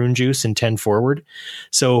drinking prune juice in 10 forward.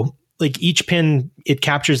 So like each pin, it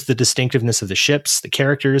captures the distinctiveness of the ships, the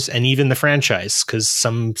characters, and even the franchise, because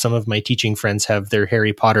some of my teaching friends have their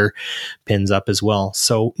Harry Potter pins up as well.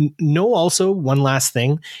 So know also one last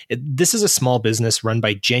thing. This is a small business run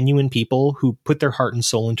by genuine people who put their heart and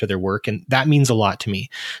soul into their work, and that means a lot to me.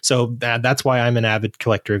 So that's why I'm an avid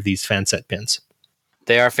collector of these Fanset pins.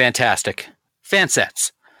 They are fantastic.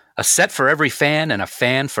 Fansets, a set for every fan and a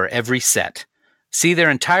fan for every set. See their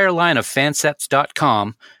entire line of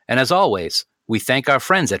fansets.com, and as always, we thank our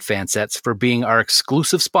friends at Fansets for being our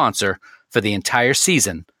exclusive sponsor for the entire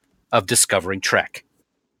season of Discovering Trek.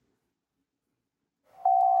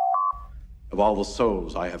 Of all the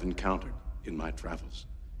souls I have encountered in my travels,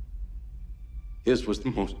 his was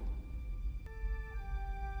the most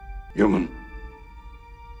human.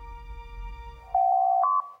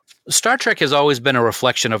 Star Trek has always been a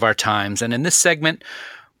reflection of our times, and in this segment,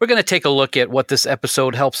 we're going to take a look at what this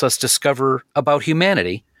episode helps us discover about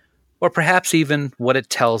humanity, or perhaps even what it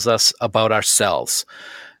tells us about ourselves.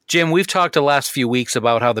 Jim, we've talked the last few weeks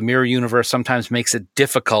about how the mirror universe sometimes makes it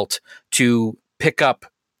difficult to pick up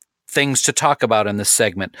things to talk about in this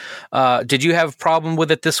segment. Did you have a problem with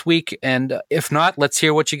it this week? And if not, let's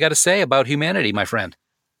hear what you got to say about humanity, my friend.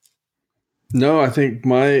 No, I think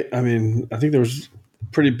there was a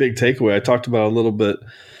pretty big takeaway. I talked about a little bit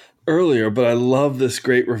earlier, but I love this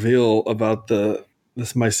great reveal about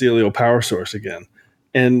this mycelial power source again.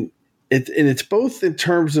 And it's both in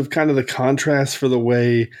terms of kind of the contrast for the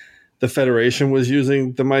way the Federation was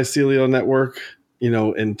using the mycelial network,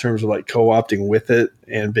 in terms of like co-opting with it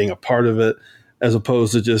and being a part of it, as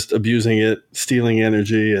opposed to just abusing it, stealing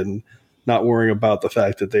energy, and not worrying about the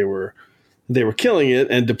fact that they were killing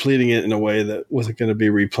it and depleting it in a way that wasn't going to be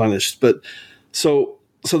replenished. But so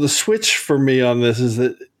the switch for me on this is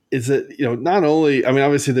that not only,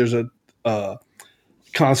 obviously there's a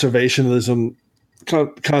conservationism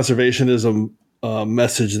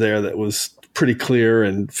message there that was pretty clear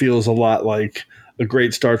and feels a lot like a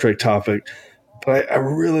great Star Trek topic. But I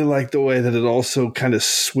really like the way that it also kind of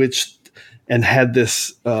switched and had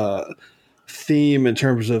this theme in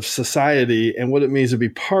terms of society and what it means to be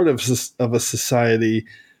part of a society,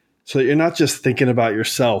 so that you're not just thinking about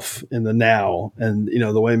yourself in the now. And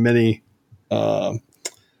the way many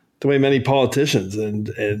politicians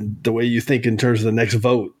and the way you think in terms of the next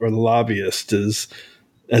vote or the lobbyist is,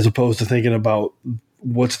 as opposed to thinking about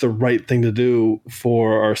what's the right thing to do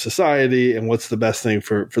for our society and what's the best thing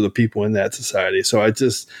for the people in that society. So I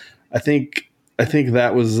think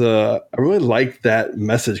that was, I really liked that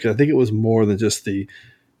message, because I think it was more than just the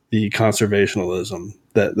conservationalism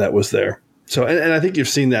that was there. So, and I think you've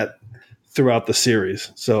seen that throughout the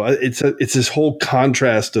series. So it's this whole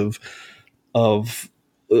contrast of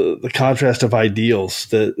the contrast of ideals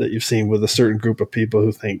that you've seen with a certain group of people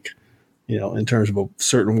who think, in terms of a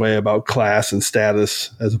certain way about class and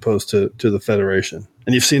status as opposed to the Federation.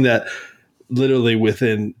 And you've seen that literally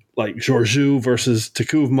within like Georgiou versus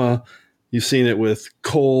T'Kuvma. You've seen it with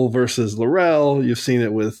Cole versus L'Rell. You've seen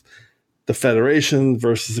it with the Federation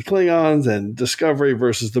versus the Klingons, and Discovery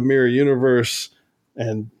versus the Mirror Universe,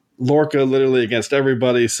 and Lorca literally against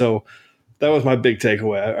everybody. So that was my big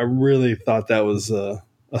takeaway. I really thought that was a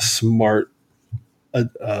smart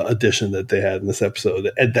addition that they had in this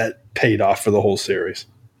episode, and that paid off for the whole series.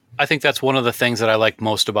 I think that's one of the things that I like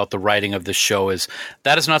most about the writing of this show is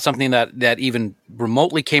that is not something that even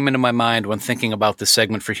remotely came into my mind when thinking about this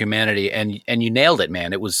segment for humanity. And you nailed it,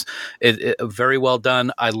 man. It was very well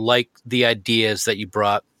done. I like the ideas that you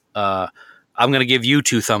brought. I'm going to give you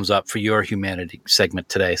 2 thumbs up for your humanity segment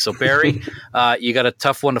today. So Barry, you got a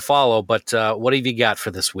tough one to follow, but what have you got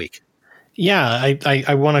for this week? Yeah,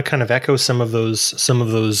 I want to kind of echo some of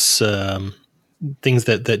those things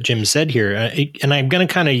that Jim said here. And I'm going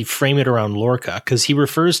to kind of frame it around Lorca, because he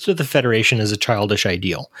refers to the Federation as a childish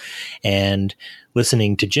ideal. And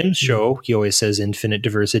listening to Jim's show, he always says infinite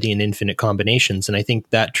diversity and infinite combinations. And I think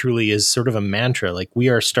that truly is sort of a mantra. Like, we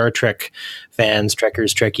are Star Trek fans,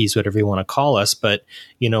 Trekkers, Trekkies, whatever you want to call us. But,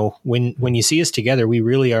 when you see us together, we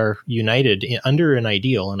really are united under an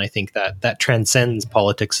ideal. And I think that transcends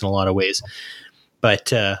politics in a lot of ways. But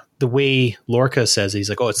the way Lorca says, he's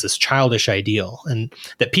like, oh, it's this childish ideal, and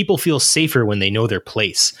that people feel safer when they know their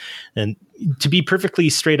place. And to be perfectly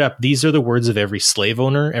straight up, these are the words of every slave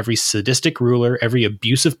owner, every sadistic ruler, every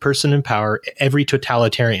abusive person in power, every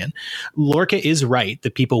totalitarian. Lorca is right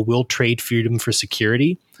that people will trade freedom for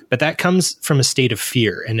security, but that comes from a state of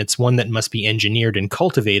fear, and it's one that must be engineered and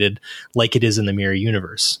cultivated like it is in the Mirror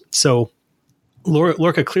Universe. So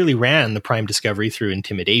Lorca clearly ran the Prime Discovery through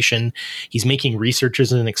intimidation. He's making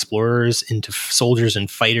researchers and explorers into soldiers and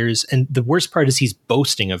fighters. And the worst part is he's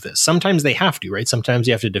boasting of this. Sometimes they have to, right? Sometimes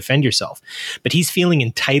you have to defend yourself. But he's feeling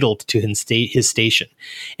entitled to his station.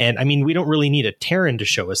 And I mean, we don't really need a Terran to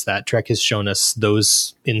show us that. Trek has shown us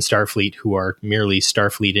those in Starfleet who are merely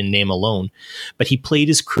Starfleet in name alone. But he played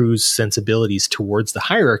his crew's sensibilities towards the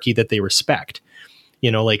hierarchy that they respect.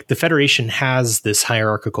 Like the Federation has this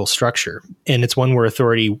hierarchical structure, and it's one where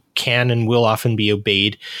authority can and will often be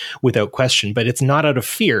obeyed without question, but it's not out of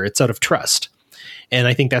fear, it's out of trust. And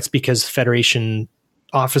I think that's because Federation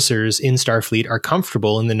officers in Starfleet are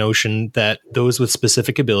comfortable in the notion that those with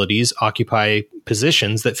specific abilities occupy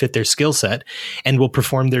positions that fit their skill set and will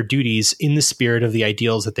perform their duties in the spirit of the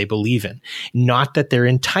ideals that they believe in. Not that they're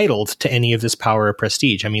entitled to any of this power or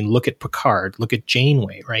prestige. I mean, look at Picard, look at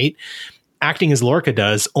Janeway, right? Acting as Lorca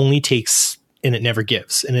does only takes and it never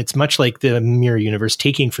gives. And it's much like the Mirror Universe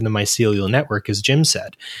taking from the mycelial network, as Jim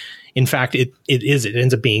said. In fact, it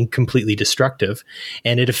ends up being completely destructive,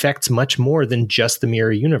 and it affects much more than just the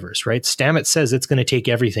Mirror Universe, right? Stamets says it's going to take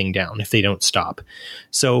everything down if they don't stop.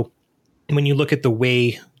 So when you look at the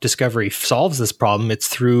way Discovery solves this problem, it's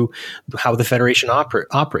through how the Federation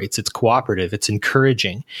operates. It's cooperative. It's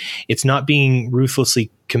encouraging. It's not being ruthlessly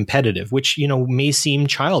competitive, which, may seem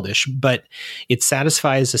childish, but it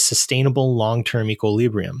satisfies a sustainable long-term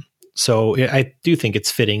equilibrium. So I do think it's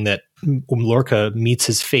fitting that Lorca meets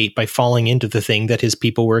his fate by falling into the thing that his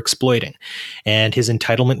people were exploiting. And his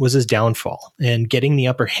entitlement was his downfall. And getting the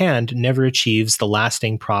upper hand never achieves the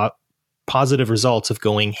lasting positive results of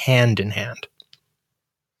going hand in hand.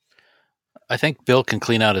 I think Bill can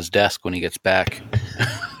clean out his desk when he gets back.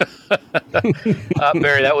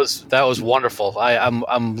 Barry, that was wonderful.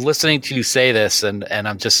 I'm listening to you say this, and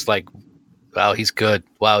I'm just like, wow, he's good.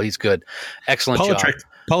 Wow, he's good. Excellent job.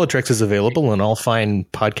 Politics is available in all fine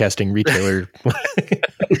podcasting retailer.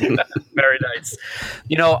 Very nice.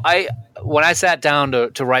 When I sat down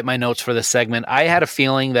to write my notes for this segment, I had a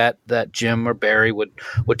feeling that Jim or Barry would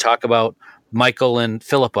talk about Michael and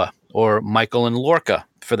Philippa or Michael and Lorca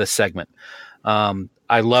for this segment.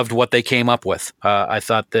 I loved what they came up with. I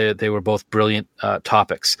thought they were both brilliant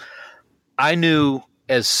topics. I knew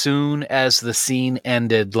as soon as the scene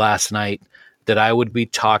ended last night that I would be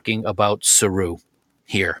talking about Saru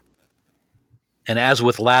here. And as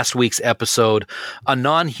with last week's episode, a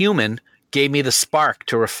non-human gave me the spark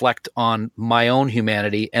to reflect on my own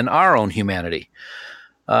humanity and our own humanity.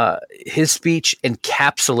 His speech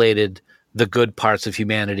encapsulated the good parts of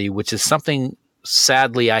humanity, which is something,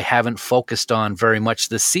 sadly, I haven't focused on very much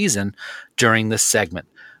this season during this segment.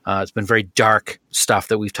 It's been very dark stuff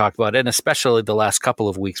that we've talked about, and especially the last couple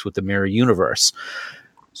of weeks with the Mirror Universe.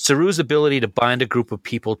 Saru's ability to bind a group of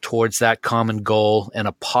people towards that common goal, and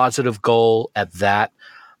a positive goal at that,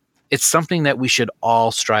 it's something that we should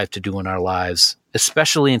all strive to do in our lives,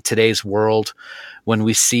 especially in today's world when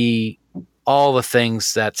we see all the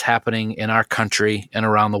things that's happening in our country and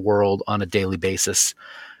around the world on a daily basis.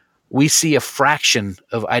 We see a fraction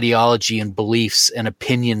of ideology and beliefs and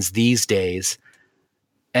opinions these days,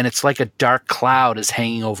 and it's like a dark cloud is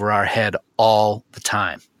hanging over our head all the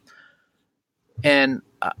time. And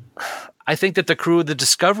I think that the crew of the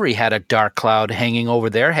Discovery had a dark cloud hanging over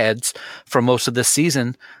their heads for most of the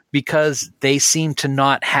season because they seem to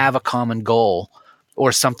not have a common goal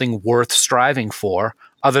or something worth striving for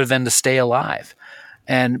other than to stay alive.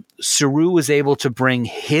 And Saru was able to bring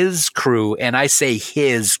his crew, and I say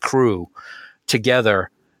his crew,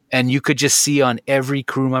 together. And you could just see on every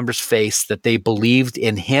crew member's face that they believed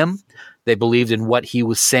in him, they believed in what he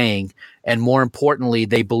was saying, and more importantly,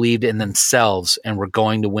 they believed in themselves and were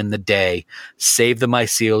going to win the day, save the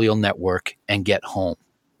mycelial network, and get home.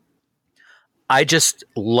 I just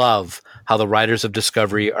love how the writers of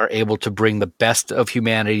Discovery are able to bring the best of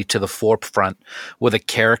humanity to the forefront with a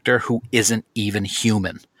character who isn't even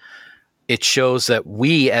human. It shows that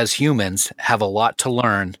we as humans have a lot to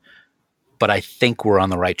learn, but I think we're on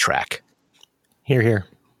the right track. Hear, hear.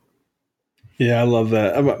 Yeah, I love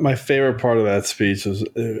that. My favorite part of that speech was,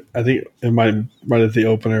 I think it might right at the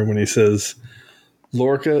opener when he says,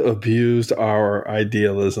 Lorca abused our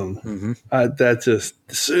idealism. Mm-hmm. That just,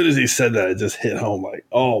 as soon as he said that, it just hit home like,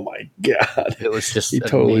 oh my God. It was just he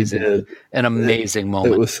totally amazing. did. An amazing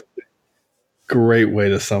moment. It was a great way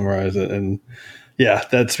to summarize it. And yeah,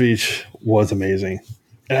 that speech was amazing.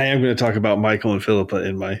 And I am going to talk about Michael and Philippa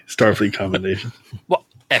in my Starfleet commendation. Well,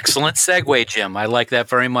 excellent segue, Jim. I like that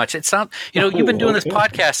very much. It sounds, you've been doing this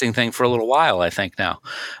podcasting thing for a little while, I think now.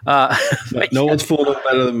 No one's fooling them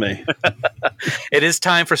better than me. It is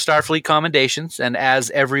time for Starfleet commendations. And as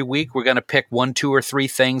every week, we're going to pick 1, 2, or 3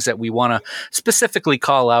 things that we want to specifically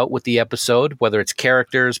call out with the episode, whether it's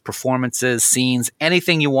characters, performances, scenes,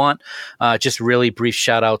 anything you want, just really brief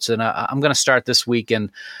shout outs. And I'm going to start this week. And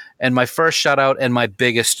my first shout out and my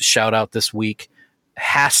biggest shout out this week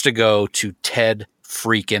has to go to Ted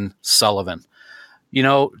freaking Sullivan.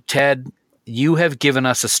 Ted, you have given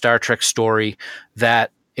us a Star Trek story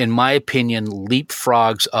that, in my opinion,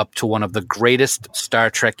 leapfrogs up to one of the greatest Star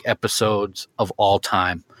Trek episodes of all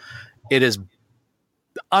time. It is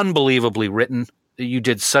unbelievably written. You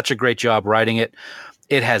did such a great job writing it.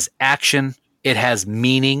 It has action, it has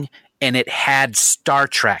meaning, and it had Star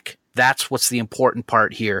Trek. That's what's the important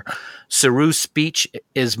part here. Saru's speech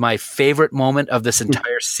is my favorite moment of this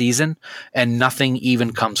entire season, and nothing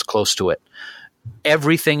even comes close to it.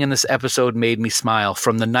 Everything in this episode made me smile,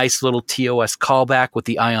 from the nice little TOS callback with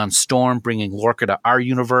the Ion Storm bringing Lorca to our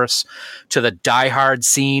universe, to the Die Hard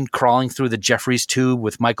scene crawling through the Jeffries tube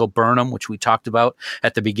with Michael Burnham, which we talked about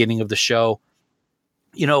at the beginning of the show.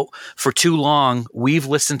 For too long, we've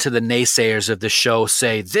listened to the naysayers of the show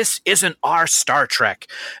say, this isn't our Star Trek.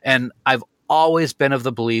 And I've always been of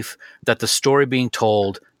the belief that the story being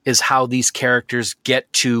told is how these characters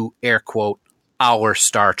get to, air quote, our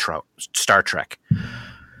Star Trek.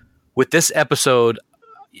 With this episode,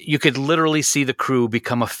 you could literally see the crew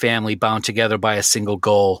become a family bound together by a single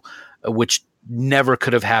goal, which never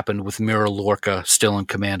could have happened with Mira Lorca still in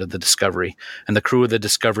command of the Discovery. And the crew of the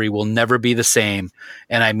Discovery will never be the same.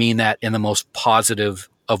 And I mean that in the most positive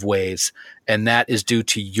of ways. And that is due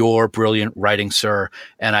to your brilliant writing, sir.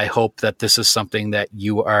 And I hope that this is something that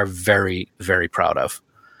you are very, very proud of.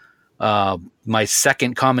 My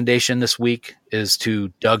second commendation this week is to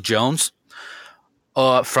Doug Jones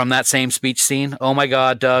from that same speech scene. Oh my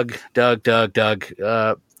God, Doug.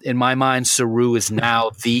 In my mind, Saru is now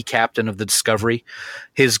the captain of the Discovery.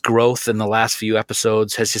 His growth in the last few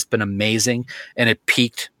episodes has just been amazing, and it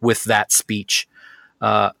peaked with that speech.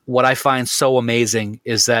 What I find so amazing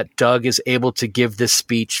is that Doug is able to give this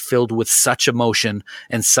speech filled with such emotion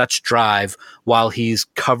and such drive while he's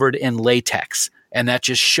covered in latex. And that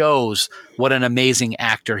just shows what an amazing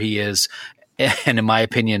actor he is. And in my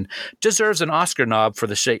opinion, deserves an Oscar nod for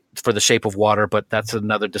the Shape of Water, but that's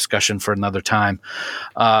another discussion for another time.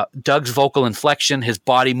 Doug's vocal inflection, his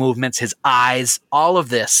body movements, his eyes, all of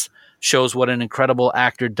this shows what an incredible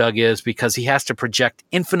actor Doug is, because he has to project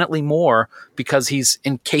infinitely more because he's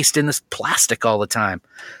encased in this plastic all the time.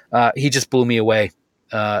 He just blew me away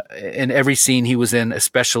in every scene he was in,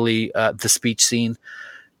 especially the speech scene.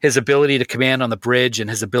 His ability to command on the bridge and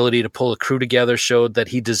his ability to pull a crew together showed that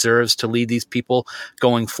he deserves to lead these people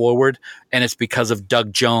going forward. And it's because of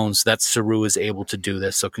Doug Jones that Saru is able to do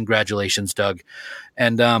this. So congratulations, Doug.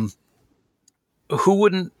 And who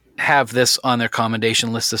wouldn't have this on their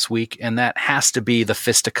commendation list this week, and that has to be the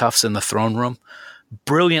fisticuffs in the throne room.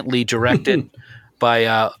 Brilliantly directed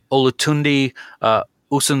by Olatunde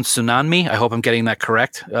Usunsunanmi. I hope I'm getting that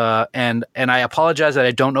correct. And I apologize that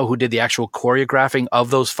I don't know who did the actual choreographing of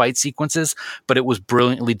those fight sequences, but it was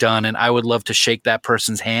brilliantly done. And I would love to shake that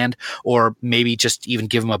person's hand, or maybe just even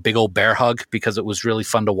give him a big old bear hug, because it was really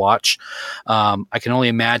fun to watch. I can only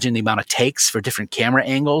imagine the amount of takes for different camera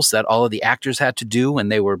angles that all of the actors had to do,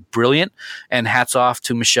 and they were brilliant. And hats off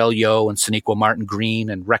to Michelle Yeoh and Sonequa Martin Green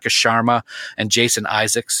and Rekha Sharma and Jason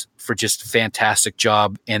Isaacs for just fantastic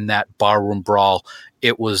job in that barroom brawl.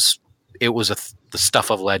 It was the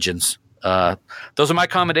stuff of legends. Those are my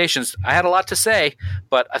commendations. I had a lot to say,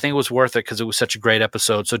 but I think it was worth it because it was such a great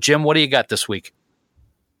episode. So, Jim, what do you got this week?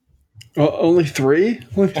 Only three?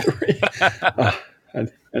 Only three? I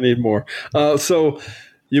need more. So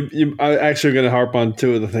I actually going to harp on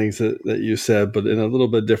two of the things that you said, but in a little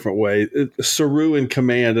bit different way. Saru in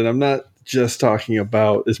command, and I'm not just talking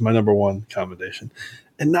about, is my number one commendation.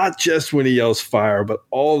 And not just when he yells fire, but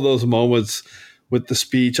all of those moments with the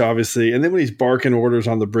speech, obviously. And then when he's barking orders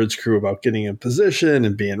on the bridge crew about getting in position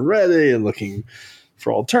and being ready and looking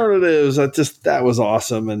for alternatives. That was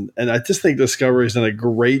awesome. And I just think Discovery's done a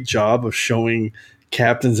great job of showing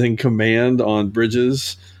captains in command on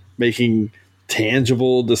bridges, making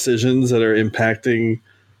tangible decisions that are impacting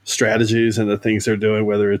strategies and the things they're doing,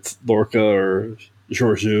 whether it's Lorca or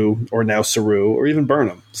Georgiou or now Saru or even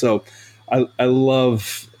Burnham. So I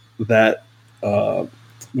love that the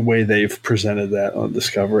way they've presented that on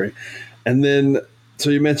Discovery. And then, so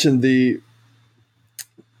you mentioned the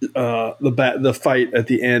fight at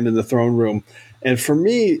the end in the throne room. And for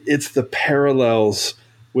me, it's the parallels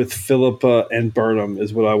with Philippa and Burnham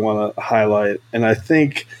is what I want to highlight. And I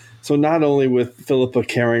think, so not only with Philippa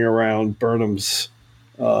carrying around Burnham's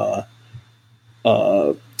Delta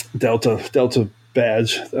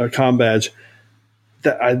badge, comm badge,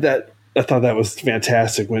 I thought that was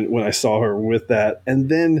fantastic when I saw her with that. And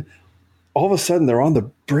then all of a sudden they're on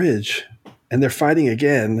the bridge and they're fighting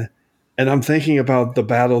again. And I'm thinking about the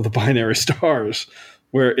Battle of the Binary Stars,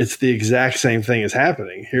 where it's the exact same thing is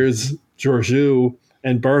happening. Here's Georgiou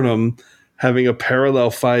and Burnham having a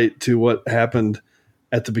parallel fight to what happened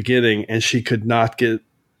at the beginning, and she could not get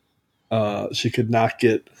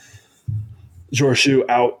Georgiou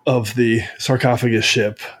out of the sarcophagus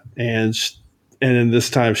ship, and then this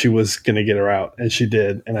time she was going to get her out, and she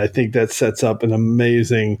did. And I think that sets up an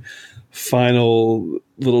amazing final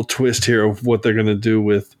little twist here of what they're going to do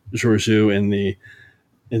with Georgiou in the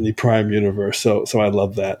Prime universe. So I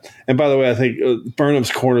love that. And by the way, I think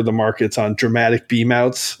Burnham's cornered the markets on dramatic beam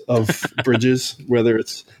outs of bridges, whether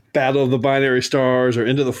it's Battle of the Binary Stars or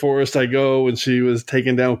Into the Forest I Go when she was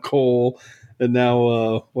taking down Cole, and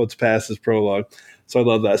now what's past is Prologue. So I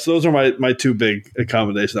love that. So those are my two big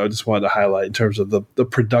accommodations I just wanted to highlight in terms of the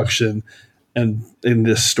production and in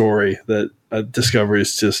this story that Discovery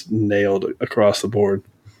is just nailed across the board.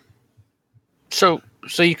 So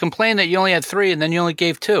you complained that you only had three and then you only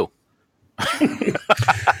gave two.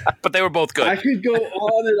 But they were both good. I could go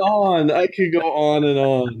on and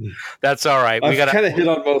on. That's all right. I've kind of hit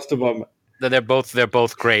on most of them. They're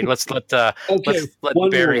both great. Let's let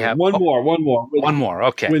Barry have one more. One more.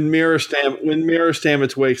 Okay. When Mirror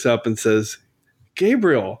Stamets wakes up and says,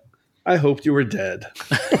 "Gabriel, I hoped you were dead."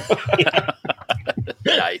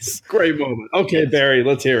 Nice. Great moment. Okay, Barry,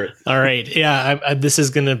 let's hear it. All right. Yeah, this is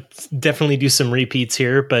going to definitely do some repeats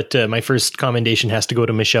here, but my first commendation has to go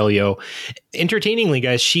to Michelle Yeoh. Entertainingly,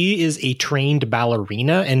 guys, she is a trained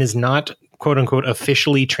ballerina and is not, quote unquote,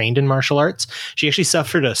 officially trained in martial arts. She actually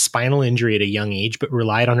suffered a spinal injury at a young age, but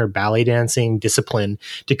relied on her ballet dancing discipline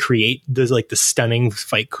to create the stunning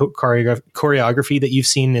fight choreography that you've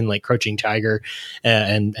seen in like Crouching Tiger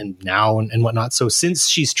and now and whatnot. So since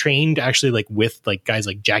she's trained actually like with like guys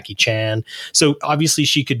like Jackie Chan, so obviously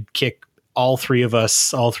she could kick all three of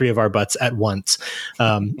our butts at once.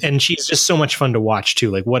 And she's just so much fun to watch too.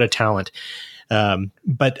 Like what a talent.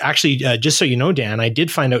 But actually, just so you know, Dan, I did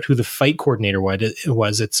find out who the fight coordinator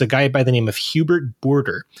was. It's a guy by the name of Hubert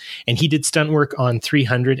Border, and he did stunt work on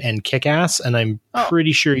 300 and Kick-Ass, and I'm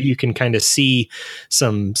pretty sure you can kind of see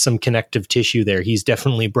some connective tissue there. He's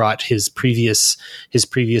definitely brought his previous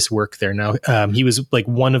work there. Now, he was like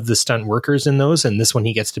one of the stunt workers in those, and this one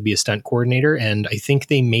he gets to be a stunt coordinator, and I think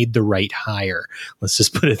they made the right hire. Let's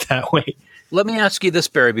just put it that way. Let me ask you this,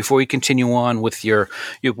 Barry, before we continue on with your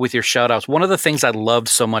shout outs. One of the things I loved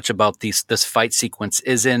so much about this fight sequence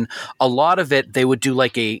is in a lot of it, they would do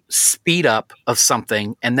like a speed up of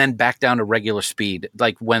something and then back down to regular speed.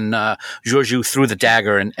 Like when Georgiou threw the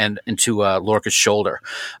dagger and into Lorca's shoulder.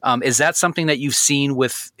 Is that something that you've seen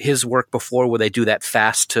with his work before where they do that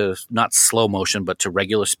fast to not slow motion, but to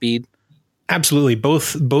regular speed? Absolutely.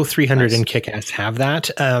 Both 300 and Kick-Ass have that.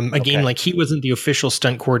 Again, like he wasn't the official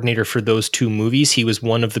stunt coordinator for those two movies. He was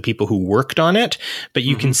one of the people who worked on it, but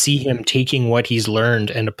you can see him taking what he's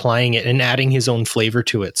learned and applying it and adding his own flavor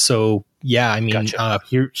to it. So yeah, I mean, gotcha.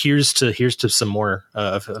 Here's to some more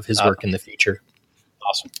of his work in the future.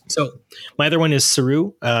 Awesome. So my other one is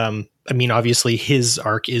Saru. I mean, obviously his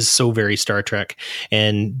arc is so very Star Trek,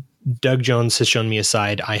 and Doug Jones has shown me a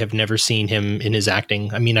side I have never seen him in his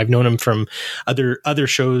acting. I mean, I've known him from other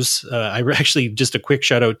shows. I actually just a quick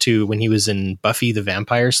shout out to when he was in Buffy the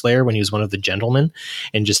Vampire Slayer, when he was one of the gentlemen,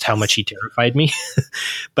 and just how much he terrified me.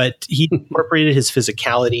 But he incorporated his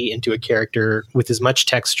physicality into a character with as much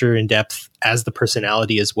texture and depth as the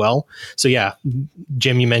personality as well. So yeah,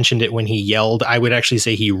 Jim, you mentioned it when he yelled. I would actually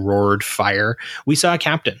say he roared fire. We saw a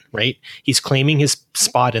captain, right? He's claiming his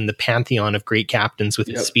spot in the pantheon of great captains with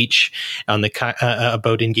his speech on the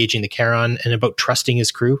about engaging the Charon and about trusting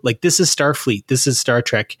his crew. Like, this is Starfleet, this is Star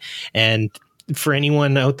Trek, and for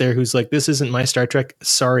anyone out there who's like, this isn't my Star Trek,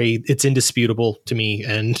 sorry, it's indisputable to me,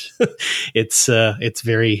 and it's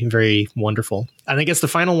very, very wonderful. And I guess the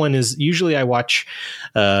final one is, usually I watch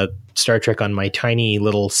Star Trek on my tiny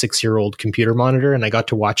little 6-year-old computer monitor, and I got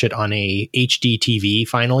to watch it on a HD TV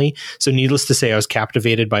finally. So needless to say, I was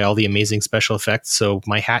captivated by all the amazing special effects. So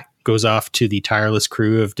my hat goes off to the tireless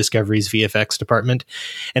crew of Discovery's VFX department.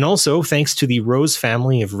 And also thanks to the Rose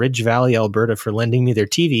family of Ridge Valley, Alberta, for lending me their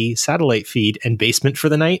TV, satellite feed, and basement for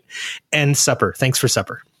the night, and supper. Thanks for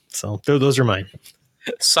supper. So those are mine.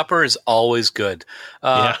 Supper is always good.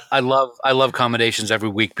 I love commendations every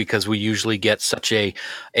week because we usually get such a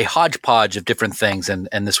hodgepodge of different things, and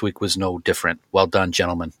this week was no different. Well done,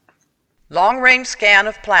 gentlemen. Long-range scan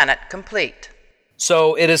of planet complete.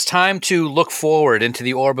 So it is time to look forward into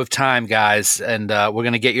the orb of time, guys, and we're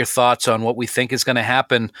going to get your thoughts on what we think is going to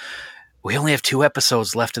happen. We only have 2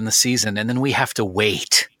 episodes left in the season, and then we have to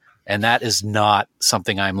wait. And that is not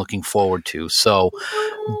something I'm looking forward to. So,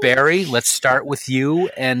 Barry, let's start with you.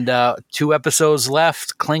 And 2 episodes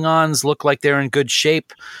left. Klingons look like they're in good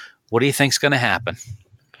shape. What do you think's going to happen?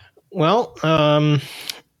 Well,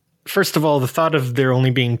 first of all, the thought of there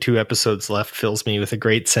only being 2 episodes left fills me with a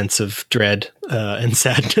great sense of dread and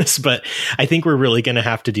sadness. But I think we're really going to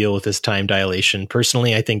have to deal with this time dilation.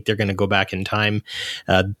 Personally, I think they're going to go back in time.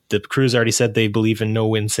 The crew's already said they believe in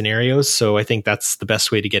no-win scenarios, so I think that's the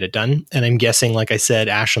best way to get it done. And I'm guessing, like I said,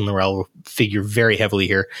 Ash and Laurel will figure very heavily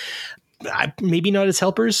here. Maybe not as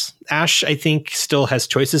helpers. Ash, I think, still has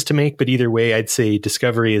choices to make, but either way, I'd say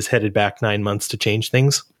Discovery is headed back 9 months to change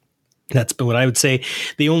things. That's what I would say.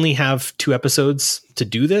 They only have 2 episodes to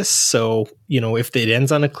do this. So, if it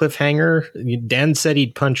ends on a cliffhanger, Dan said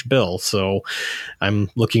he'd punch Bill. So I'm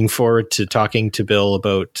looking forward to talking to Bill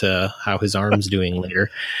about how his arm's doing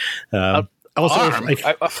later. No.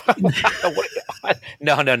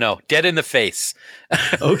 Dead in the face.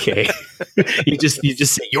 Okay. You just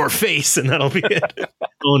say your face and that'll be it.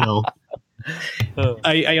 Oh no.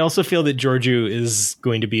 I also feel that Georgiou is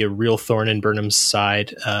going to be a real thorn in Burnham's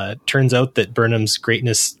side. Turns out that Burnham's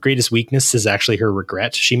greatest weakness is actually her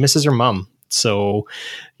regret. She misses her mom. So,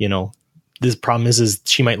 this problem is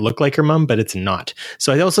she might look like her mom, but it's not.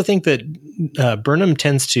 So I also think that Burnham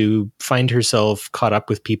tends to find herself caught up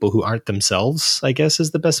with people who aren't themselves, I guess is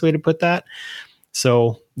the best way to put that.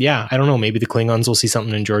 So yeah, I don't know. Maybe the Klingons will see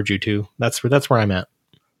something in Georgiou too. That's where I'm at.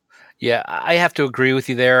 Yeah, I have to agree with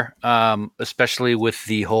you there, especially with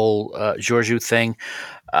the whole Georgiou thing.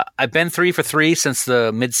 I've been 3 for 3 since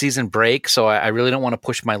the mid-season break, so I really don't want to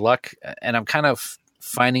push my luck, and I'm kind of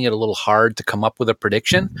finding it a little hard to come up with a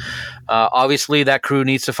prediction. Obviously, that crew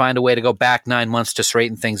needs to find a way to go back 9 months to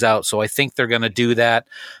straighten things out, so I think they're going to do that,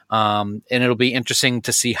 and it'll be interesting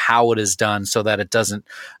to see how it is done so that it doesn't,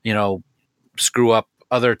 screw up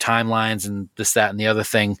other timelines and this, that, and the other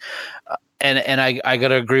thing. And I got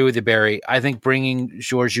to agree with you, Barry. I think bringing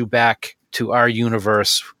Georgiou back to our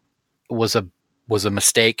universe was a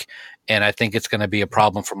mistake, and I think it's going to be a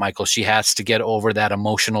problem for Michael. She has to get over that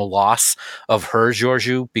emotional loss of her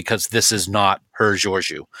Georgiou because this is not her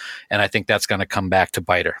Georgiou, and I think that's going to come back to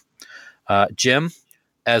bite her. Jim,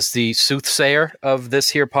 as the soothsayer of this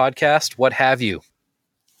here podcast, what have you?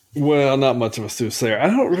 Well, not much of a soothsayer. I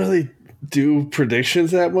don't really do predictions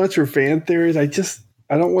that much or fan theories.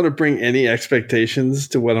 I don't want to bring any expectations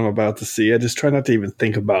to what I'm about to see. I just try not to even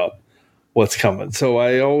think about what's coming. So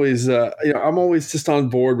I always, I'm always just on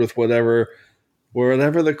board with wherever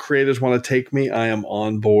the creators want to take me. I am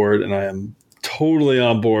on board, and I am totally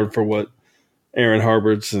on board for what Aaron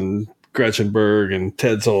Harberts and Gretchen Berg and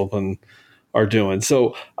Ted Sullivan are doing.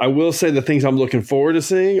 So I will say the things I'm looking forward to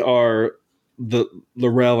seeing are the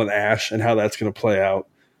Laurel and Ash and how that's going to play out.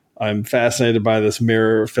 I'm fascinated by this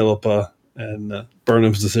Mirror Philippa and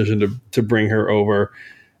Burnham's decision to bring her over.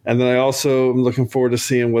 And then I also am looking forward to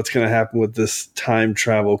seeing what's going to happen with this time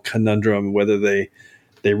travel conundrum, whether they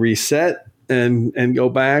reset and go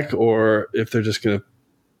back, or if they're just going to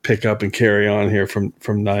pick up and carry on here from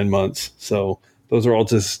 9 months. So those are all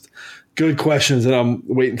just good questions that I'm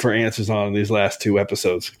waiting for answers on in these last 2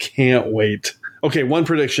 episodes. Can't wait. Okay, one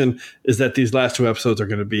prediction is that these last 2 episodes are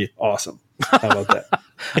going to be awesome. How about that?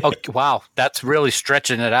 Oh, wow. That's really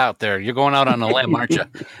stretching it out there. You're going out on a limb, aren't you?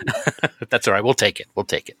 That's all right. We'll take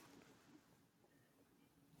it.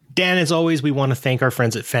 Dan, as always, we want to thank our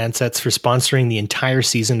friends at Fansets for sponsoring the entire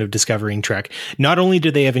season of Discovering Trek. Not only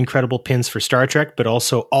do they have incredible pins for Star Trek, but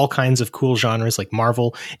also all kinds of cool genres like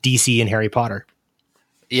Marvel, DC, and Harry Potter.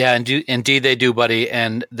 Yeah, indeed they do, buddy.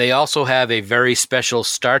 And they also have a very special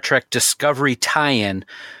Star Trek Discovery tie-in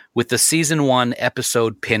with the Season 1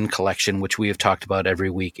 episode pin collection, which we have talked about every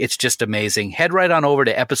week. It's just amazing. Head right on over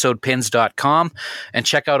to episodepins.com and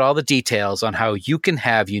check out all the details on how you can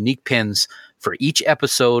have unique pins for each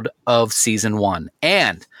episode of Season 1.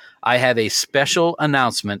 And I have a special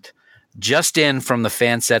announcement just in from the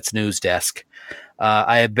Fansets news desk.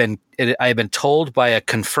 I have been told by a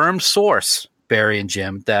confirmed source, Barry and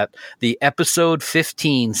Jim, that the episode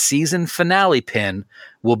 15 season finale pin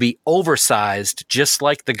will be oversized, just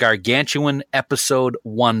like the gargantuan episode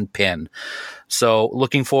 1 pin. So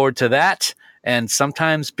looking forward to that. And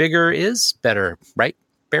sometimes bigger is better, right,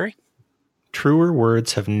 Barry? Truer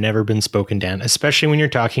words have never been spoken, Dan, especially when you're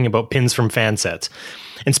talking about pins from Fansets.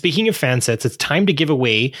 And speaking of Fansets, it's time to give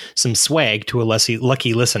away some swag to a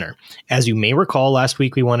lucky listener. As you may recall, last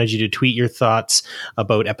week we wanted you to tweet your thoughts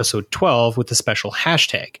about episode 12 with a special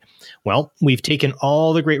hashtag. Well, we've taken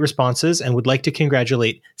all the great responses and would like to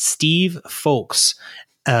congratulate Steve Folks,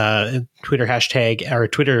 Twitter hashtag or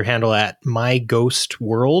Twitter handle at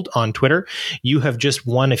MyGhostWorld on Twitter. You have just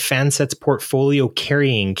won a Fansets portfolio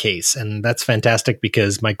carrying case, and that's fantastic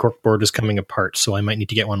because my corkboard is coming apart, so I might need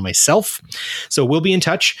to get one myself. So we'll be in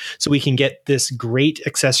touch so we can get this great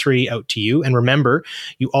accessory out to you. And remember,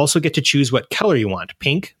 you also get to choose what color you want: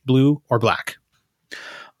 pink, blue, or black.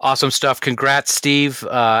 Awesome stuff. Congrats, Steve.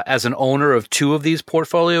 As an owner of 2 of these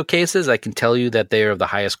portfolio cases, I can tell you that they are of the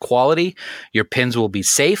highest quality. Your pins will be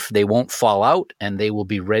safe, they won't fall out, and they will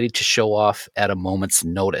be ready to show off at a moment's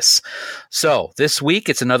notice. So this week,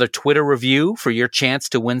 it's another Twitter review for your chance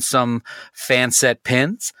to win some Fanset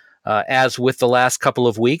pins. As with the last couple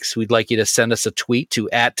of weeks, we'd like you to send us a tweet to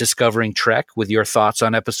 @DiscoveringTrek with your thoughts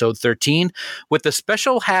on episode 13 with the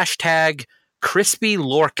special hashtag Crispy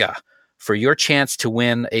Lorca for your chance to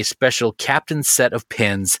win a special captain set of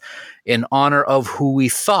pins in honor of who we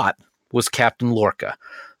thought was Captain Lorca.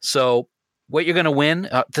 So what you're going to win,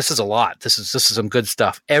 this is a lot. This is some good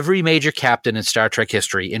stuff. Every major captain in Star Trek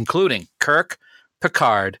history, including Kirk,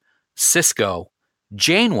 Picard, Sisko,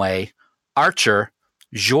 Janeway, Archer,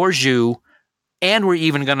 Georgiou, and we're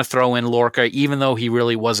even going to throw in Lorca, even though he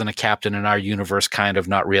really wasn't a captain in our universe, kind of,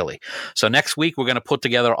 not really. So next week, we're going to put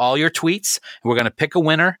together all your tweets. We're going to pick a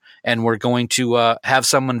winner, and we're going to have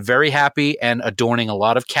someone very happy and adorning a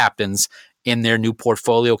lot of captains in their new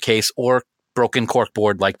portfolio case or broken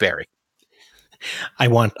corkboard like Barry. I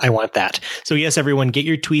want that. So yes, everyone, get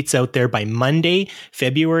your tweets out there by Monday,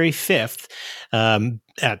 February 5th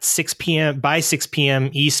at 6 p.m. by 6 p.m.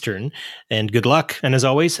 Eastern. And good luck. And as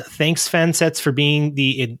always, thanks Fansets for being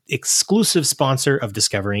the exclusive sponsor of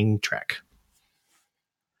Discovering Trek.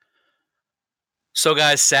 So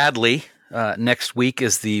guys, sadly, next week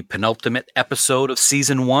is the penultimate episode of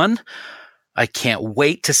season 1. I can't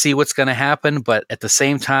wait to see what's going to happen, but at the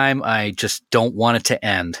same time, I just don't want it to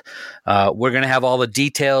end. We're going to have all the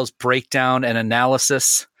details, breakdown, and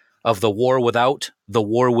analysis of the war without, the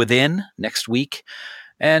war within next week,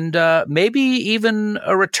 and maybe even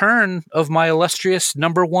a return of my illustrious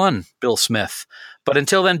number 1, Bill Smith. But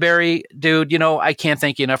until then, Barry, dude, I can't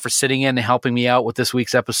thank you enough for sitting in and helping me out with this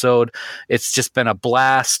week's episode. It's just been a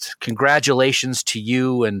blast. Congratulations to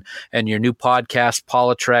you and your new podcast,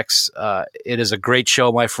 Politrex. It is a great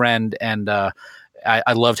show, my friend, and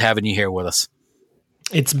I loved having you here with us.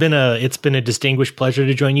 It's been a distinguished pleasure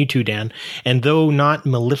to join you too, Dan. And though not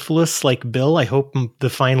mellifluous like Bill, I hope the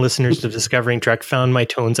fine listeners of Discovering Trek found my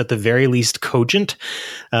tones at the very least cogent.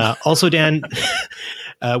 Also, Dan,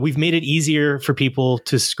 we've made it easier for people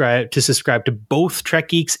to subscribe to both Trek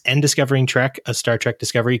Geeks and Discovering Trek, a Star Trek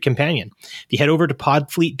Discovery companion. If you head over to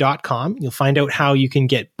podfleet.com, you'll find out how you can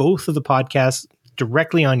get both of the podcasts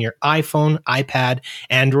directly on your iPhone, iPad,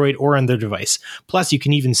 Android, or on their device. Plus, you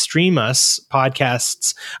can even stream the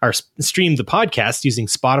podcast using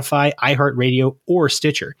Spotify, iHeartRadio, or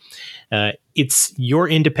Stitcher. It's your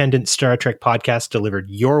independent Star Trek podcast delivered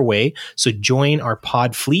your way. So join our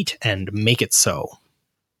pod fleet and make it so.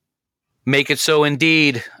 Make it so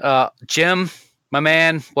indeed. Jim, my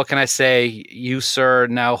man, what can I say? You, sir,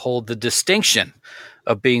 now hold the distinction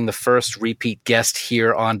of being the first repeat guest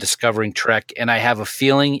here on Discovering Trek, and I have a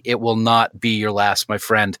feeling it will not be your last, my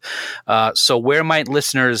friend. So where might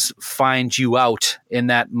listeners find you out in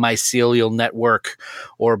that mycelial network,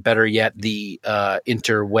 or better yet, the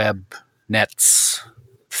interweb nets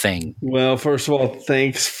thing? Well, first of all,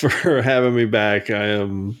 thanks for having me back. I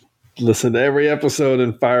am listening to every episode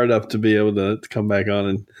and fired up to be able to come back on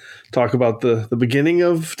and talk about the beginning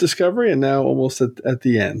of Discovery and now almost at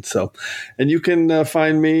the end. So, and you can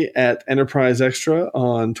find me at Enterprise Extra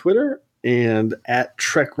on Twitter and at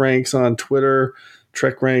Trek Ranks on Twitter.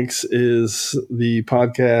 Trek Ranks is the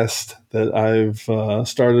podcast that I've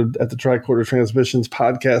started at the Tricorder Transmissions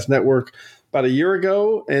Podcast Network about a year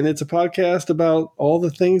ago, and it's a podcast about all the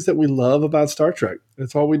things that we love about Star Trek.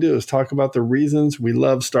 That's all we do is talk about the reasons we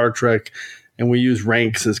love Star Trek, and we use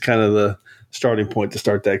ranks as kind of the starting point to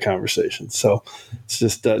start that conversation. So it's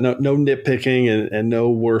just no nitpicking and no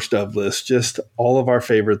worst of list, just all of our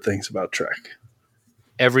favorite things about Trek.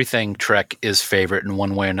 Everything Trek is favorite in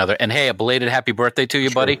one way or another. And hey, a belated happy birthday to you,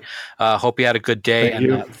 sure, buddy. Hope you had a good day. Thank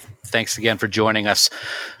you. Thanks again for joining us.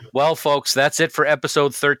 Well, folks, that's it for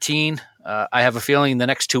episode 13. I have a feeling the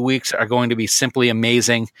next 2 weeks are going to be simply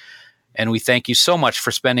amazing. And we thank you so much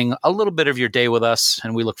for spending a little bit of your day with us.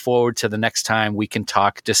 And we look forward to the next time we can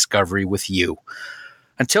talk Discovery with you.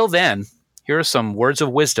 Until then, here are some words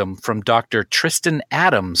of wisdom from Dr. Tristan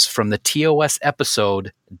Adams from the TOS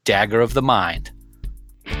episode Dagger of the Mind.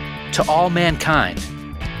 To all mankind,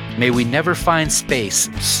 may we never find space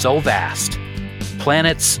so vast,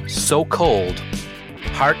 planets so cold,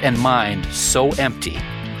 heart and mind so empty,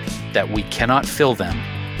 that we cannot fill them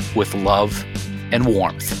with love and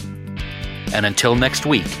warmth. And until next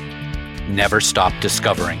week, never stop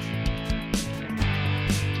discovering.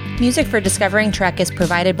 Music for Discovering Trek is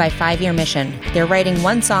provided by 5 Year Mission. They're writing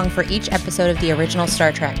one song for each episode of the original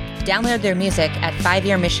Star Trek. Download their music at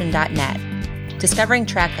 5yearmission.net. Discovering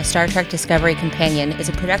Trek, a Star Trek Discovery companion, is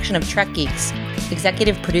a production of Trek Geeks.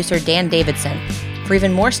 Executive producer Dan Davidson. For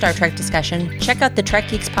even more Star Trek discussion, check out the Trek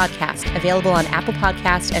Geeks podcast, available on Apple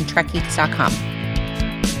Podcasts and TrekGeeks.com.